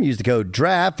CHOQ.com. Use the code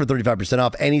DRAFT for 35%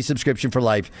 off any subscription for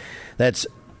life. That's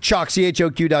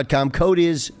ChalkCHOQ.com. Code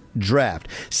is DRAFT.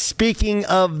 Speaking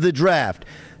of the draft,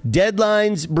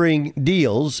 deadlines bring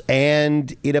deals,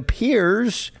 and it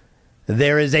appears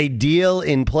there is a deal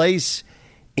in place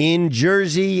in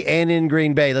Jersey and in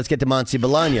Green Bay. Let's get to Monty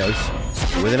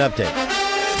Bolaños with an update.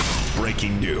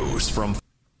 Breaking news from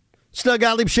Doug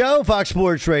Gottlieb Show, Fox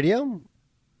Sports Radio.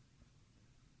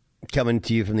 Coming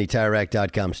to you from the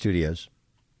TireRack.com studios.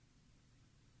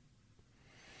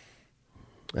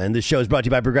 And this show is brought to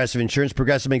you by Progressive Insurance.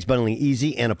 Progressive makes bundling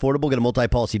easy and affordable. Get a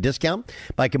multi-policy discount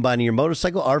by combining your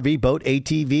motorcycle, RV, boat,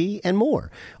 ATV, and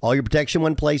more. All your protection in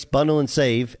one place. Bundle and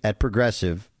save at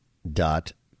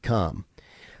Progressive.com.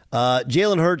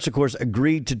 Jalen Hurts, of course,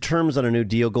 agreed to terms on a new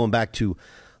deal going back to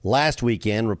last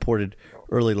weekend, reported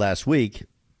early last week.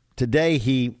 Today,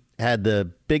 he had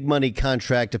the big money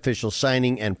contract official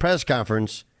signing and press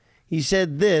conference. He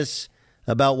said this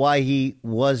about why he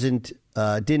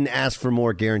didn't ask for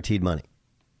more guaranteed money.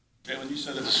 Jalen, you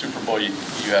said at the Super Bowl you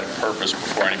had a purpose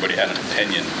before anybody had an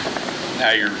opinion.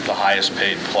 Now you're the highest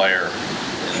paid player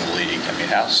in the league. I mean,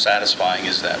 how satisfying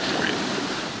is that for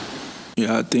you?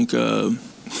 Yeah, I think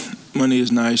money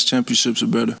is nice. Championships are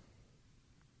better.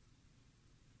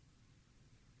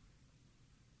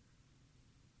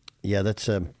 Yeah, that's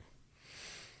a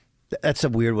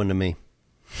weird one to me.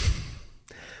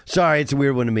 Sorry, it's a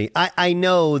weird one to me. I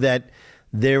know that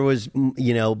there was,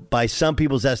 by some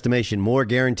people's estimation, more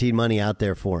guaranteed money out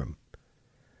there for him.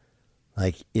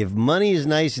 Like, if money is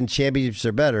nice and championships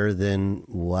are better, then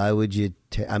why would you?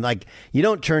 I'm like, you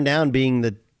don't turn down being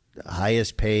the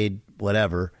highest paid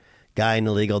whatever guy in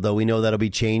the league, although we know that'll be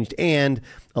changed. And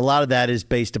a lot of that is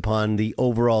based upon the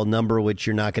overall number, which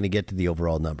you're not going to get to the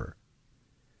overall number.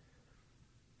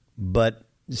 But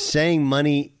saying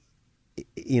money,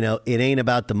 it ain't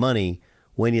about the money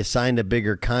when you signed a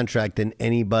bigger contract than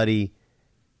anybody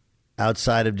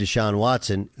outside of Deshaun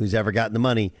Watson who's ever gotten the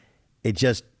money,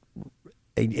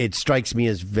 it strikes me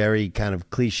as very kind of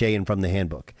cliche and from the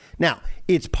handbook. Now,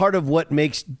 it's part of what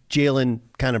makes Jalen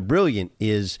kind of brilliant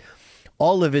is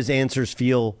all of his answers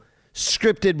feel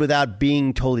scripted without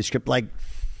being totally scripted. Like,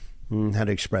 how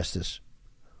to express this?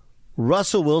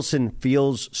 Russell Wilson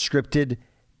feels scripted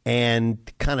and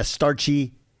kind of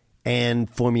starchy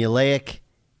and formulaic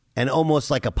and almost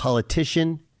like a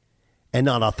politician and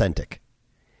not authentic.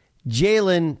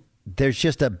 Jalen, there's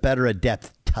just a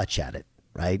depth touch at it,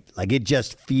 right? Like, it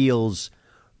just feels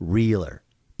realer,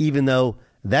 even though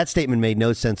that statement made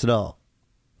no sense at all.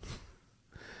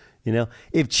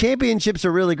 If championships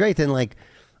are really great, then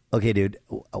okay, dude,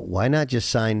 why not just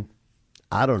sign,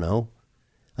 I don't know.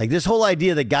 Like, this whole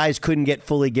idea that guys couldn't get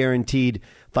fully guaranteed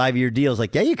 5-year deals,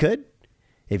 yeah, you could.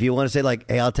 If you want to say,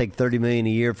 hey, I'll take $30 million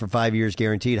a year for 5 years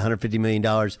guaranteed, $150 million,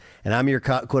 and I'm your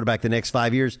quarterback the next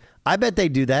 5 years, I bet they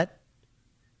do that.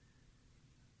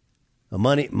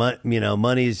 Money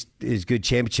is good.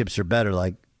 Championships are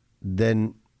better.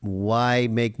 Then why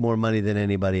make more money than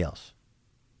anybody else?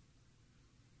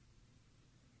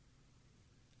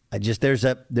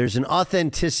 There's an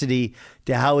authenticity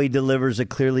to how he delivers a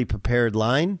clearly prepared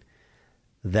line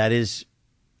that is,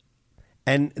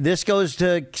 and this goes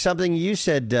to something you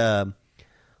said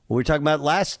we were talking about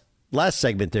last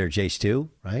segment there, Jace, too,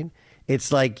 right?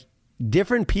 It's like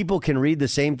different people can read the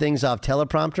same things off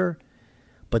teleprompter,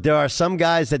 but there are some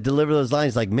guys that deliver those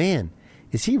lines like, man,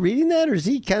 is he reading that or is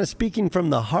he kind of speaking from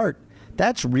the heart?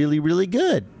 That's really, really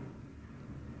good.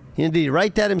 Did he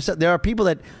write that himself? There are people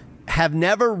that have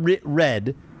never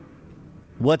read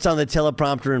what's on the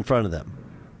teleprompter in front of them.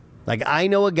 Like, I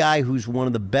know a guy who's one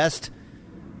of the best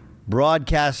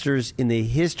broadcasters in the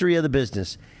history of the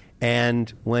business, and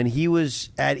when he was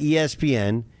at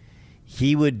ESPN,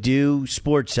 he would do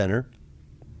Sports Center,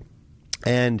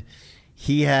 and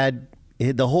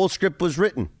the whole script was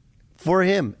written for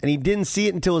him, and he didn't see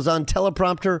it until it was on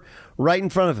teleprompter right in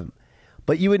front of him.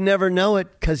 But you would never know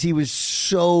it because he was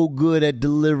so good at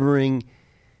delivering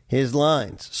his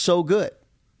lines. So good.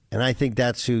 And I think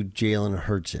that's who Jalen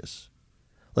Hurts is.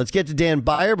 Let's get to Dan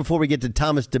Byer before we get to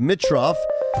Thomas Dimitroff.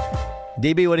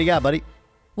 DB, what do you got, buddy?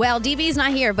 Well, DB's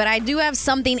not here, but I do have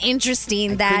something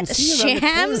interesting that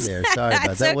Shams... Sorry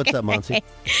about that. What's up, Monty?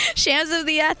 Shams of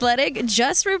The Athletic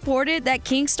just reported that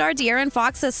King star De'Aaron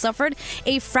Fox has suffered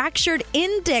a fractured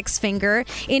index finger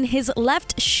in his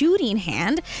left shooting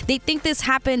hand. They think this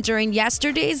happened during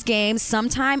yesterday's game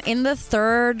sometime in the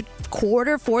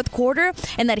fourth quarter,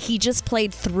 and that he just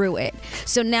played through it.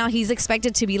 So now he's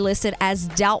expected to be listed as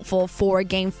doubtful for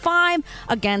Game 5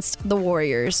 against the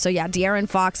Warriors. So yeah, De'Aaron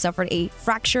Fox suffered a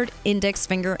fractured index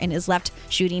finger in his left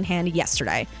shooting hand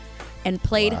yesterday and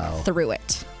played through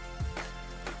it.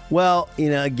 Well,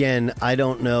 again, I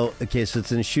don't know. Okay, so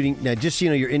it's in shooting. Now, just so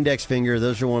you know, your index finger,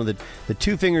 those are one of the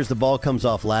two fingers the ball comes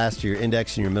off last, your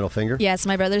index and your middle finger. Yes,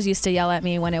 my brothers used to yell at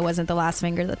me when it wasn't the last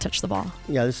finger that touched the ball.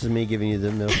 Yeah, this is me giving you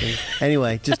the middle finger.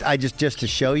 Anyway, just to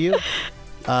show you.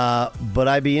 But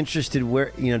I'd be interested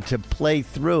where, to play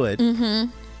through it.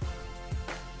 Mm-hmm.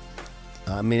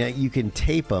 I mean, you can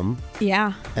tape them.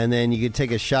 Yeah. And then you can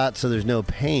take a shot so there's no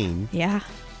pain. Yeah.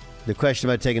 The question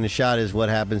about taking a shot is what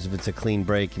happens if it's a clean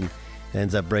break and it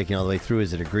ends up breaking all the way through.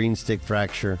 Is it a green stick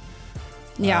fracture?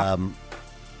 Yeah.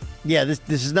 This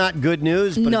is not good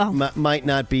news, but it might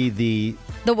not be the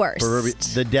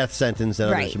worst. The death sentence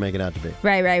that others are making out to be.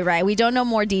 Right. We don't know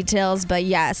more details, but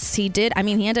yes, he did. I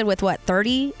mean, he ended with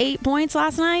 38 points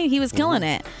last night? He was killing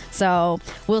it. So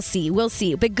we'll see.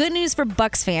 But good news for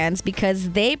Bucks fans because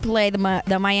they play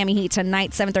the Miami Heat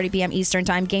tonight, 7:30 p.m. Eastern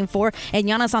Time, Game 4, and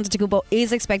Giannis Antetokounmpo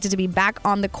is expected to be back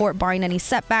on the court barring any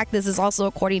setback. This is also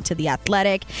according to The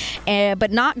Athletic.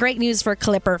 But not great news for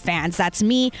Clipper fans. That's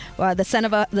me,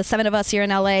 the seven of us here in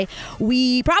LA.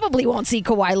 We probably won't see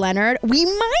Kawhi Leonard. We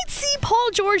might see Paul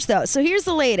George, though. So here's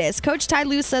the latest. Coach Ty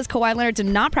Lue says Kawhi Leonard did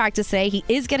not practice today. He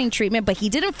is getting treatment, but he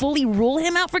didn't fully rule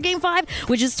him out for Game 5,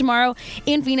 which is tomorrow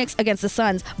in Phoenix against the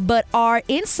Suns. But our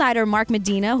insider, Mark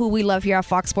Medina, who we love here at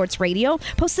Fox Sports Radio,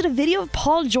 posted a video of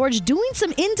Paul George doing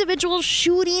some individual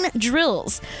shooting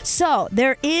drills. So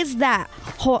there is that.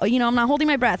 I'm not holding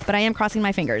my breath, but I am crossing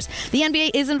my fingers. The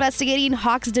NBA is investigating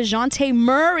Hawks' DeJounte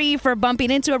Murray for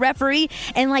bumping into a referee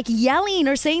and yelling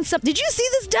or saying something. Did you see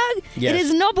this, Doug? Yes. It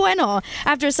is no bueno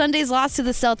after Sunday's loss to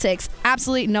the Celtics.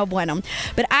 Absolutely no bueno.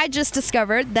 But I just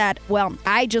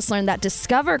learned that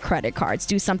Discover credit cards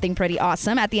do something pretty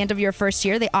awesome. At the end of your first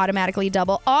year, they automatically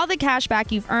double all the cash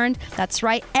back you've earned. That's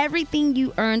right. Everything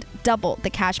you earned doubled.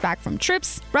 The cash back from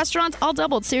trips, restaurants, all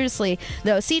doubled. Seriously,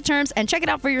 though. See terms and check it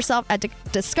out for yourself at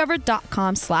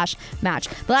discover.com/match.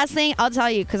 The last thing I'll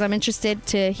tell you, because I'm interested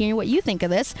to hear what you think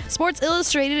of this, Sports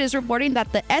Illustrated is reporting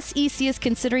that the SEC is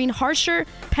considering harsher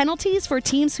penalties for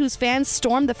teams whose fans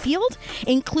storm the field,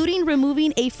 including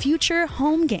removing a future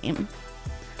home game.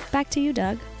 Back to you,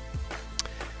 Doug.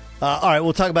 All right,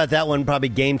 we'll talk about that one, probably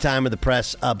game time of the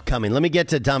press upcoming. Let me get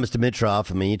to Thomas Dimitroff.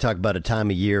 I mean, you talk about a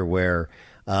time of year where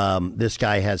this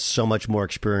guy has so much more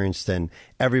experience than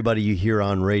everybody you hear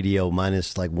on radio,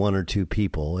 minus one or two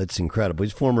people. It's incredible.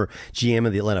 He's former GM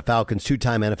of the Atlanta Falcons,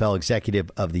 two-time NFL Executive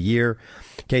of the Year.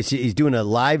 Okay, so he's doing a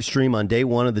live stream on day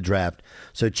one of the draft.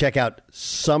 So check out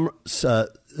Sumer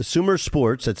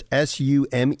Sports, that's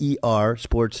SUMER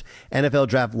Sports NFL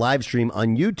Draft live stream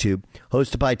on YouTube,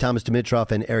 hosted by Thomas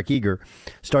Dimitroff and Eric Eager,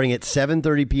 starting at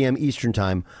 7:30 p.m. Eastern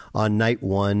Time on night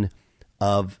one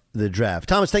of the draft.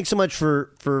 Thomas, thanks so much for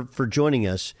joining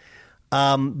us.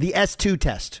 The S2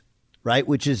 test, right,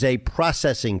 which is a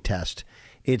processing test.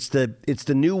 It's the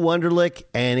new Wonderlic,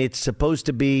 and it's supposed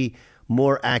to be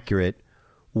more accurate.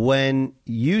 When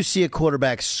you see a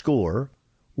quarterback score,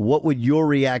 what would your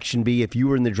reaction be if you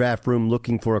were in the draft room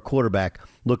looking for a quarterback,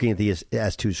 looking at the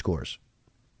S2 scores?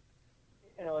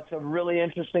 It's a really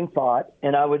interesting thought,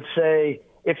 and I would say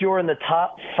if you're in the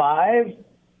top 5,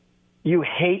 you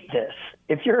hate this.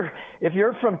 If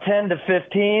you're from 10 to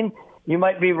 15, you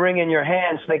might be wringing your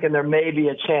hands thinking there may be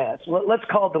a chance. Let's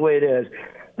call it the way it is.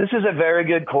 This is a very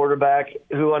good quarterback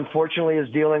who unfortunately is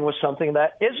dealing with something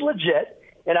that is legit,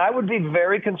 and I would be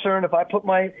very concerned if I put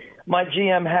my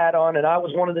GM hat on and I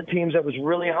was one of the teams that was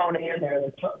really honing in there,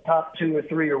 the top 2 or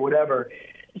 3 or whatever.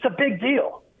 It's a big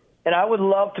deal, and I would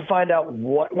love to find out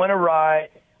what went awry.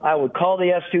 I would call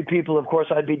the S2 people. Of course,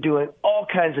 I'd be doing all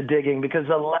kinds of digging because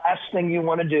the last thing you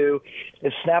want to do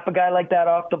is snap a guy like that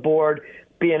off the board,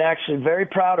 being actually very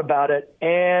proud about it,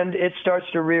 and it starts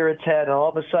to rear its head, and all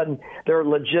of a sudden there are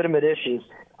legitimate issues.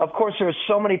 Of course, there are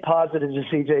so many positives to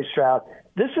C.J. Stroud.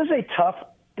 This is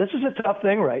a tough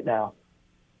thing right now.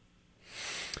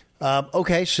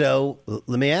 Okay, so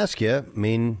let me ask you. I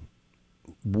mean,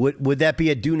 would that be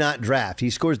a do not draft?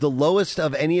 He scores the lowest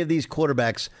of any of these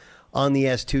quarterbacks on the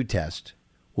S2 test.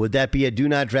 Would that be a do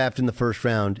not draft in the first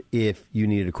round if you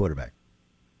needed a quarterback?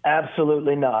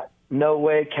 Absolutely not. No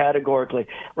way, categorically.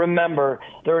 Remember,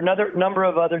 there are another number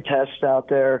of other tests out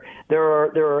there. There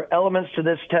are elements to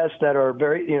this test that are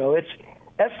very, it's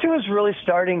S2 is really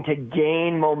starting to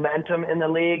gain momentum in the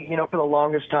league. For the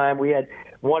longest time, we had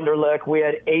Wonderlic, we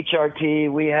had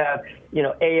HRT, we have,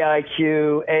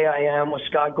 AIQ, AIM with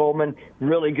Scott Goldman,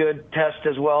 really good test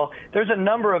as well. There's a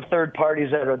number of third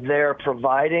parties that are there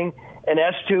providing, and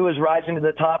S2 is rising to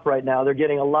the top right now. They're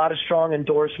getting a lot of strong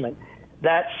endorsement.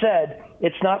 That said,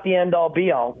 it's not the end-all,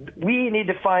 be-all. We need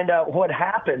to find out what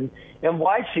happened and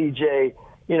why, CJ,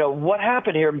 what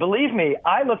happened here. And believe me,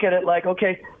 I look at it like,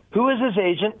 okay, who is his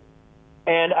agent?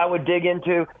 And I would dig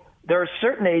into, there are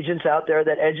certain agents out there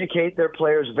that educate their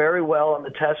players very well on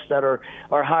the tests that are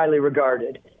highly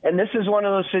regarded. And this is one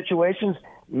of those situations.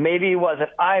 Maybe he wasn't.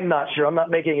 I'm not sure. I'm not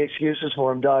making excuses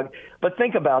for him, Doug. But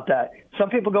think about that. Some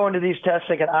people go into these tests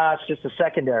thinking, it's just a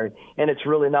secondary, and it's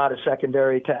really not a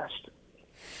secondary test.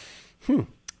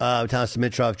 Thomas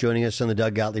Dimitroff joining us on the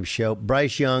Doug Gottlieb Show.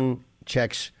 Bryce Young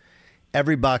checks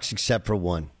every box except for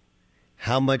one.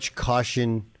 How much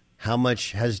caution, how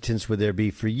much hesitance would there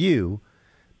be for you?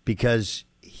 Because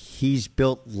he's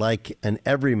built like an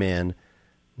everyman,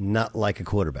 not like a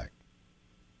quarterback.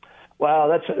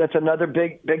 Wow, that's another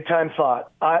big time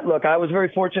thought. I was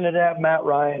very fortunate to have Matt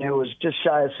Ryan, who was just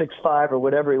shy of 6'5" or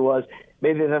whatever he was,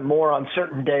 maybe even more on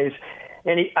certain days.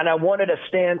 And I wanted to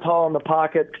stand tall in the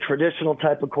pocket, traditional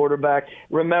type of quarterback.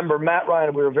 Remember, Matt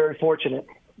Ryan, we were very fortunate.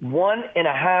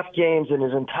 1.5 games in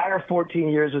his entire 14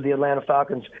 years with the Atlanta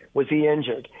Falcons was he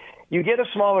injured. You get a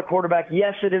smaller quarterback,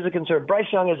 yes, it is a concern. Bryce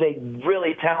Young is a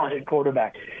really talented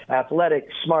quarterback. Athletic,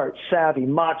 smart, savvy,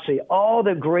 moxie, all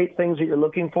the great things that you're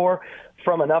looking for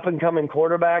from an up-and-coming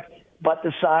quarterback, but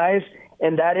the size,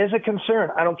 and that is a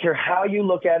concern. I don't care how you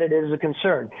look at it, it is a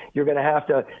concern. You're going to have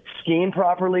to scheme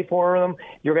properly for them.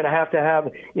 You're going to have,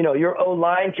 your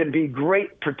O-line can be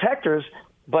great protectors,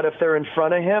 but if they're in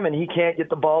front of him and he can't get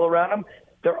the ball around him,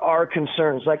 there are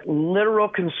concerns, like literal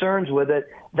concerns with it.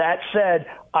 That said,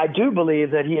 I do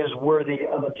believe that he is worthy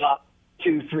of a top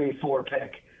 2, 3, 4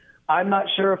 pick. I'm not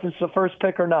sure if it's the first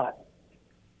pick or not.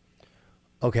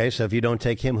 Okay, so if you don't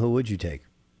take him, who would you take?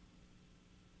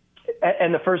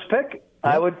 And the first pick,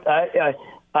 yeah.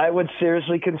 I would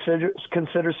seriously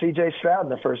consider C.J. Stroud in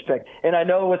the first pick. And I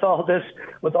know with all this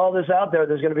out there,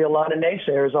 there's going to be a lot of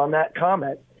naysayers on that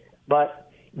comment, but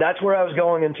that's where I was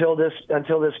going until this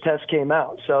test came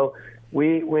out. So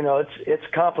we know it's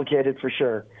complicated for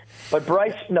sure. But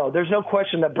Bryce, no, there's no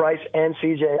question that Bryce and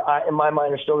CJ, in my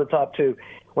mind, are still the top 2.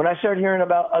 When I start hearing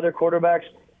about other quarterbacks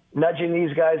nudging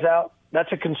these guys out,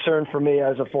 that's a concern for me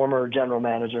as a former general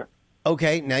manager.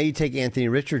 Okay, now you take Anthony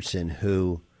Richardson,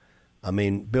 who,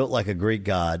 built like a Greek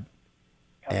god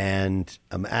and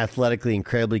athletically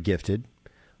incredibly gifted,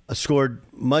 scored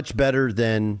much better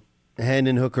than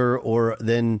Hendon Hooker or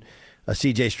than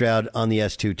C.J. Stroud on the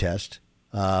S2 test.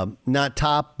 Not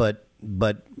top, but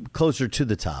closer to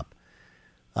the top.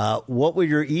 What would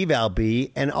your eval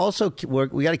be? And also,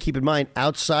 we got to keep in mind,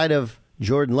 outside of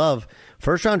Jordan Love,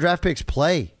 first-round draft picks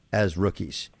play as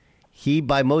rookies. He,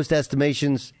 by most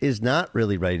estimations, is not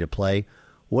really ready to play.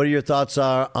 What are your thoughts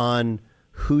on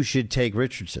who should take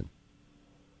Richardson?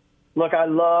 Look, I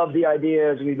love the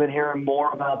idea as we've been hearing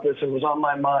more about this. It was on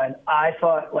my mind. I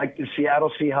thought the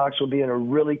Seattle Seahawks would be in a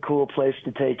really cool place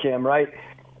to take him, right?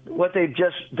 What they've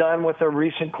just done with their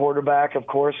recent quarterback, of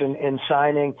course, in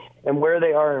signing and where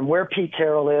they are and where Pete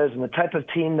Carroll is and the type of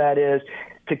team that is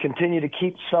to continue to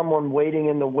keep someone waiting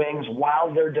in the wings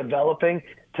while they're developing.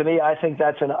 To me, I think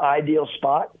that's an ideal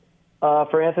spot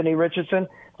for Anthony Richardson.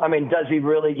 I mean, does he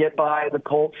really get by the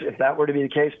Colts if that were to be the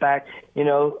case back?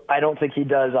 I don't think he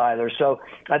does either. So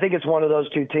I think it's one of those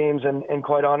two teams. And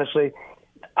quite honestly,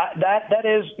 that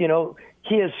is,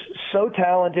 he is so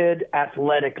talented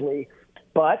athletically.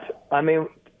 But, I mean,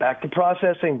 back to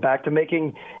processing, back to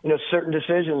making, certain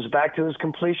decisions, back to his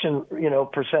completion,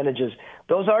 percentages.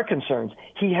 Those are concerns.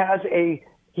 He has a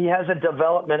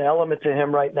development element to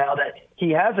him right now that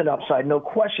he has an upside, no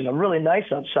question, a really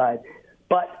nice upside.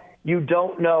 But you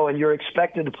don't know, and you're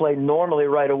expected to play normally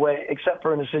right away, except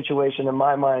for in a situation, in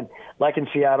my mind, like in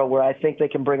Seattle, where I think they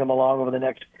can bring him along over the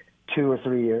next 2 or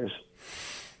 3 years.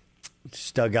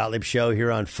 It's Doug Gottlieb Show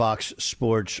here on Fox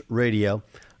Sports Radio.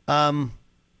 Bijan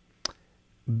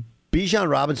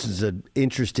Robinson's an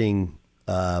interesting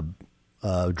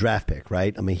draft pick,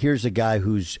 right? I mean, here's a guy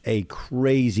who's a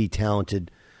crazy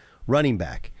talented running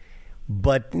back,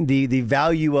 but the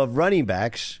value of running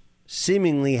backs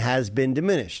seemingly has been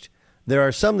diminished. There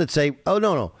are some that say, oh,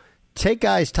 no, take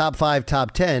guys top 5,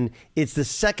 top 10. It's the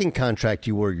second contract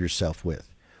you worry yourself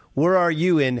with. Where are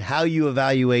you in how you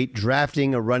evaluate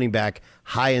drafting a running back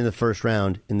high in the first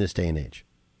round in this day and age?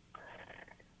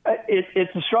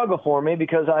 It's a struggle for me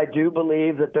because I do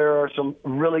believe that there are some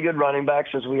really good running backs,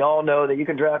 as we all know, that you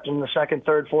can draft in the second,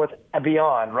 third, fourth, and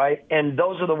beyond, right? And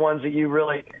those are the ones that you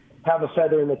really have a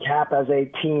feather in the cap as a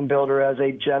team builder, as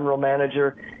a general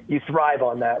manager. You thrive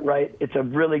on that, right? It's a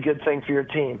really good thing for your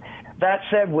team. That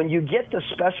said, when you get the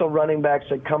special running backs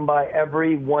that come by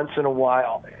every once in a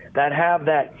while, that have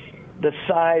the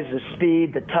size, the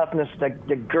speed, the toughness,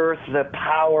 the girth, the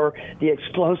power, the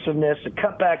explosiveness, the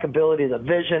cutback ability, the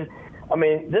vision. I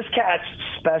mean, this cat's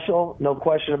special, no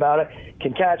question about it.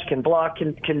 Can catch, can block,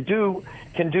 can do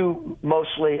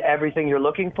mostly everything you're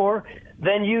looking for.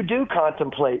 Then you do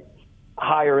contemplate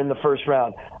higher in the first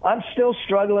round. I'm still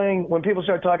struggling when people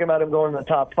start talking about him going in the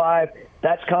top 5.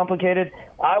 That's complicated.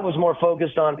 I was more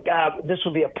focused on, this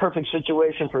would be a perfect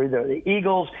situation for either the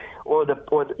Eagles or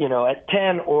at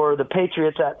 10 or the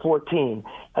Patriots at 14.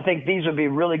 I think these would be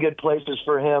really good places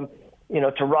for him,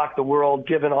 to rock the world,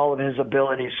 given all of his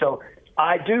abilities. So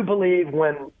I do believe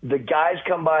when the guys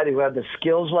come by who have the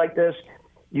skills like this,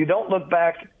 you don't look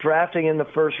back drafting in the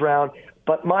first round.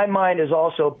 But my mind is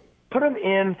also put him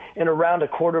in and around a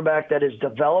quarterback that is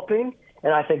developing.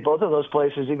 And I think both of those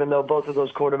places, even though both of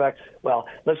those quarterbacks, well,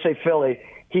 let's say Philly,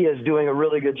 he is doing a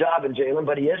really good job in Jalen,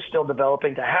 but he is still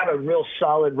developing. To have a real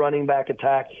solid running back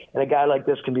attack, and a guy like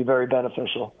this can be very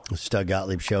beneficial. It's Doug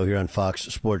Gottlieb Show here on Fox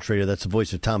Sports Radio. That's the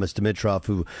voice of Thomas Dimitroff,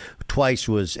 who twice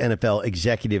was NFL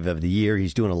Executive of the Year.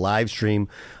 He's doing a live stream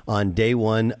on day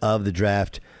one of the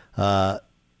draft.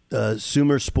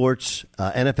 Sumer Sports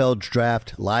NFL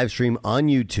Draft live stream on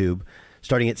YouTube,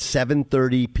 starting at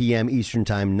 7:30 p.m. Eastern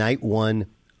Time, night one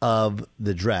of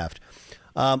the draft.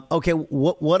 Okay,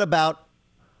 what about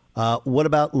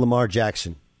Lamar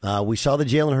Jackson? We saw the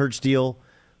Jalen Hurts deal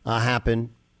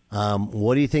happen.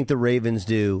 What do you think the Ravens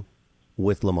do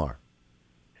with Lamar?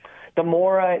 The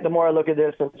more I look at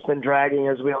this, it's been dragging,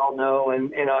 as we all know,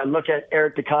 and I look at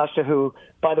Eric DeCosta, who,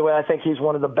 by the way, I think he's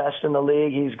one of the best in the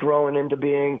league. He's growing into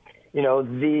being,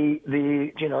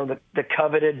 the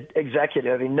coveted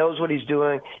executive. He knows what he's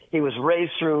doing. He was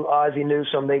raised through Ozzie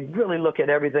Newsome. They really look at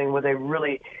everything with a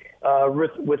really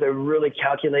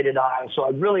calculated eye. So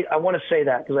I want to say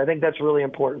that because I think that's really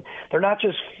important. They're not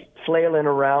just flailing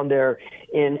around there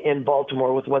in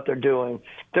Baltimore with what they're doing.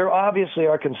 There obviously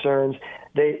are concerns.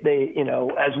 They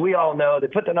as we all know, they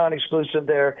put the non-exclusive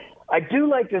there. I do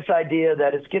like this idea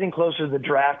that it's getting closer to the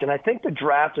draft, and I think the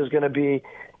draft is going to be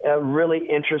a really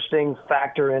interesting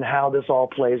factor in how this all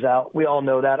plays out. We all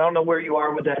know that. I don't know where you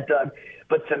are with that, Doug,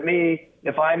 but to me,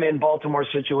 if I'm in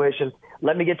Baltimore's situation,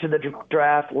 let me get to the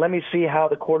draft. Let me see how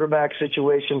the quarterback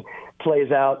situation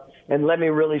plays out, and let me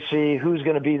really see who's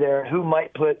going to be there, who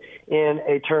might put in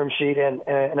a term sheet and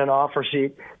an offer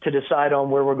sheet to decide on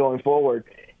where we're going forward.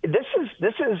 This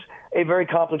is a very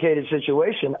complicated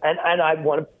situation, and I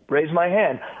want to raise my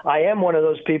hand. I am one of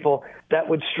those people that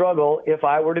would struggle if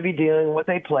I were to be dealing with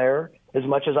a player, as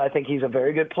much as I think he's a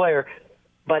very good player,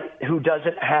 but who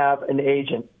doesn't have an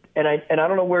agent. And I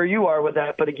don't know where you are with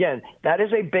that, but again, that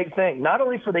is a big thing, not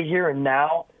only for the here and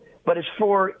now, but it's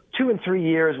for 2 and 3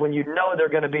 years when you know they're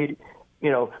going to be,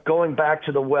 going back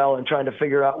to the well and trying to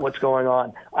figure out what's going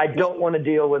on. I don't want to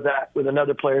deal with that with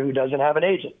another player who doesn't have an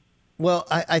agent. Well,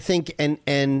 I think,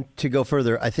 and to go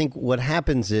further, I think what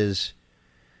happens is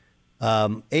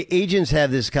agents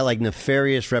have this kind of like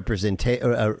nefarious reputation,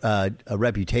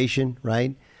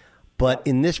 right? But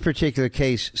in this particular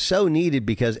case, so needed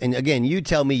because, and again, you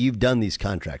tell me you've done these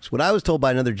contracts. What I was told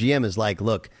by another GM is like,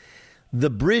 look,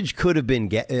 the bridge could have been,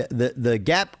 the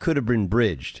gap could have been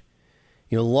bridged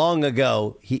long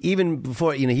ago, even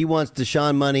before, he wants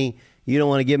Deshaun money. You don't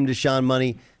want to give him Deshaun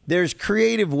money. There's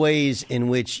creative ways in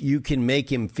which you can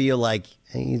make him feel like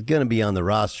he's going to be on the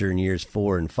roster in years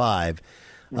 4 and 5.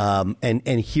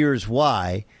 And here's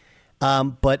why.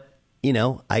 But,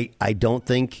 I don't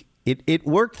think it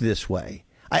worked this way.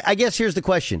 I guess here's the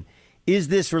question. Is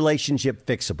this relationship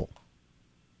fixable?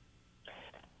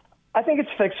 I think it's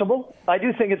fixable. I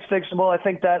do think it's fixable. I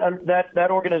think that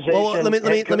organization. Well,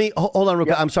 let me hold on real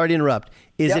quick. Yep. I'm sorry to interrupt.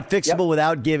 Is Yep. it fixable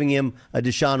without giving him a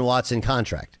Deshaun Watson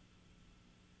contract?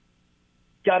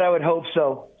 God, I would hope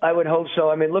so. I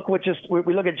mean, look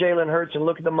we look at Jalen Hurts and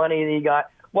look at the money that he got.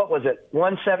 What was it?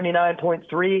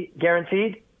 179.3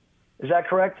 guaranteed? Is that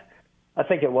correct? I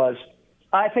think it was.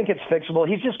 I think it's fixable.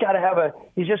 He's just got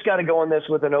to go in this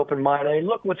with an open mind. I mean,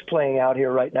 look what's playing out here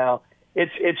right now.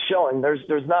 It's showing. There's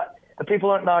not. The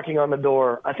people aren't knocking on the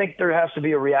door. I think there has to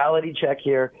be a reality check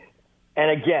here.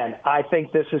 And again, I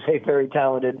think this is a very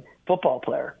talented football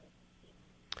player.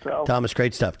 So. Thomas,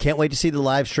 great stuff. Can't wait to see the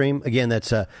live stream. Again,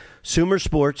 that's Sumer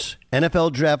Sports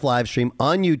NFL Draft live stream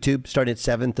on YouTube starting at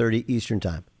 7:30 Eastern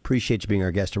Time. Appreciate you being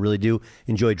our guest. I really do.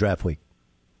 Enjoy Draft Week.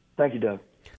 Thank you, Doug.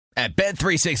 At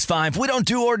Bet365, we don't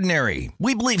do ordinary.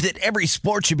 We believe that every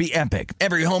sport should be epic.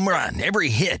 Every home run, every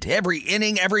hit, every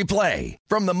inning, every play.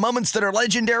 From the moments that are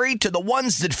legendary to the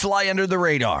ones that fly under the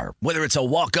radar. Whether it's a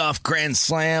walk-off grand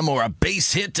slam or a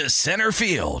base hit to center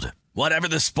field. Whatever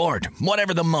the sport,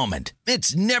 whatever the moment.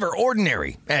 It's never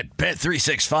ordinary at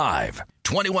Bet365.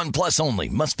 21 plus only.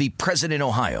 Must be present in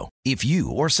Ohio. If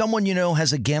you or someone you know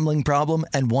has a gambling problem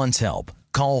and wants help,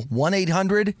 call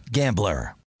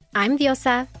 1-800-GAMBLER. I'm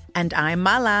Diosa. And I'm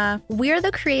Mala. We're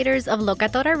the creators of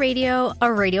Locatora Radio, a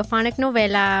radiophonic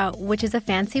novela, which is a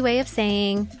fancy way of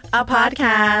saying a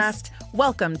podcast.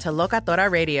 Welcome to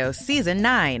Locatora Radio Season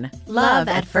 9. Love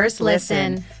at First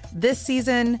Listen. This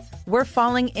season, we're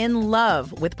falling in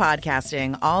love with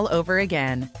podcasting all over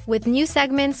again. With new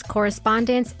segments,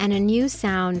 correspondence, and a new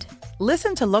sound.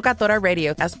 Listen to Locatora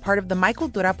Radio as part of the My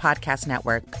Cultura Podcast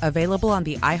Network. Available on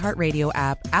the iHeartRadio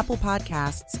app, Apple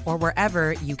Podcasts, or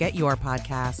wherever you get your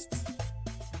podcasts.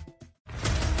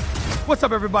 What's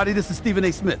up, everybody? This is Stephen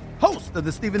A. Smith, host of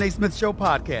the Stephen A. Smith Show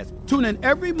podcast. Tune in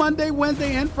every Monday,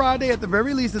 Wednesday, and Friday at the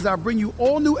very least as I bring you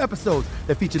all new episodes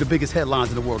that feature the biggest headlines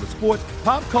in the world of sports,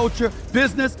 pop culture,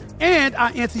 business, and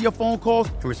I answer your phone calls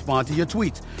and respond to your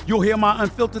tweets. You'll hear my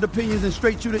unfiltered opinions and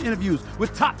straight-shooter interviews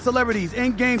with top celebrities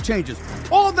and game changers.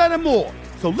 All that and more.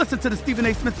 So listen to the Stephen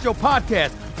A. Smith Show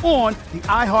podcast on the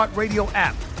iHeartRadio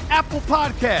app, Apple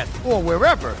Podcasts, or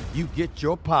wherever you get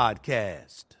your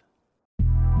podcast.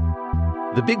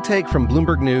 The Big Take from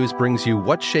Bloomberg News brings you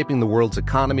what's shaping the world's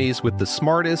economies with the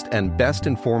smartest and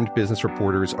best-informed business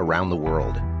reporters around the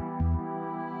world.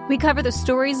 We cover the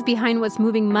stories behind what's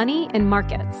moving money and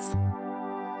markets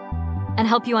and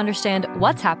help you understand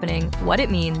what's happening, what it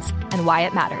means, and why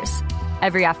it matters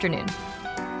every afternoon.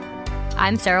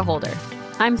 I'm Sarah Holder.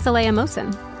 I'm Saleha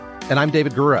Mohsen. And I'm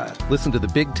David Gura. Listen to The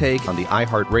Big Take on the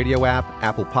iHeartRadio app,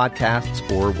 Apple Podcasts,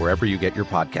 or wherever you get your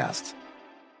podcasts.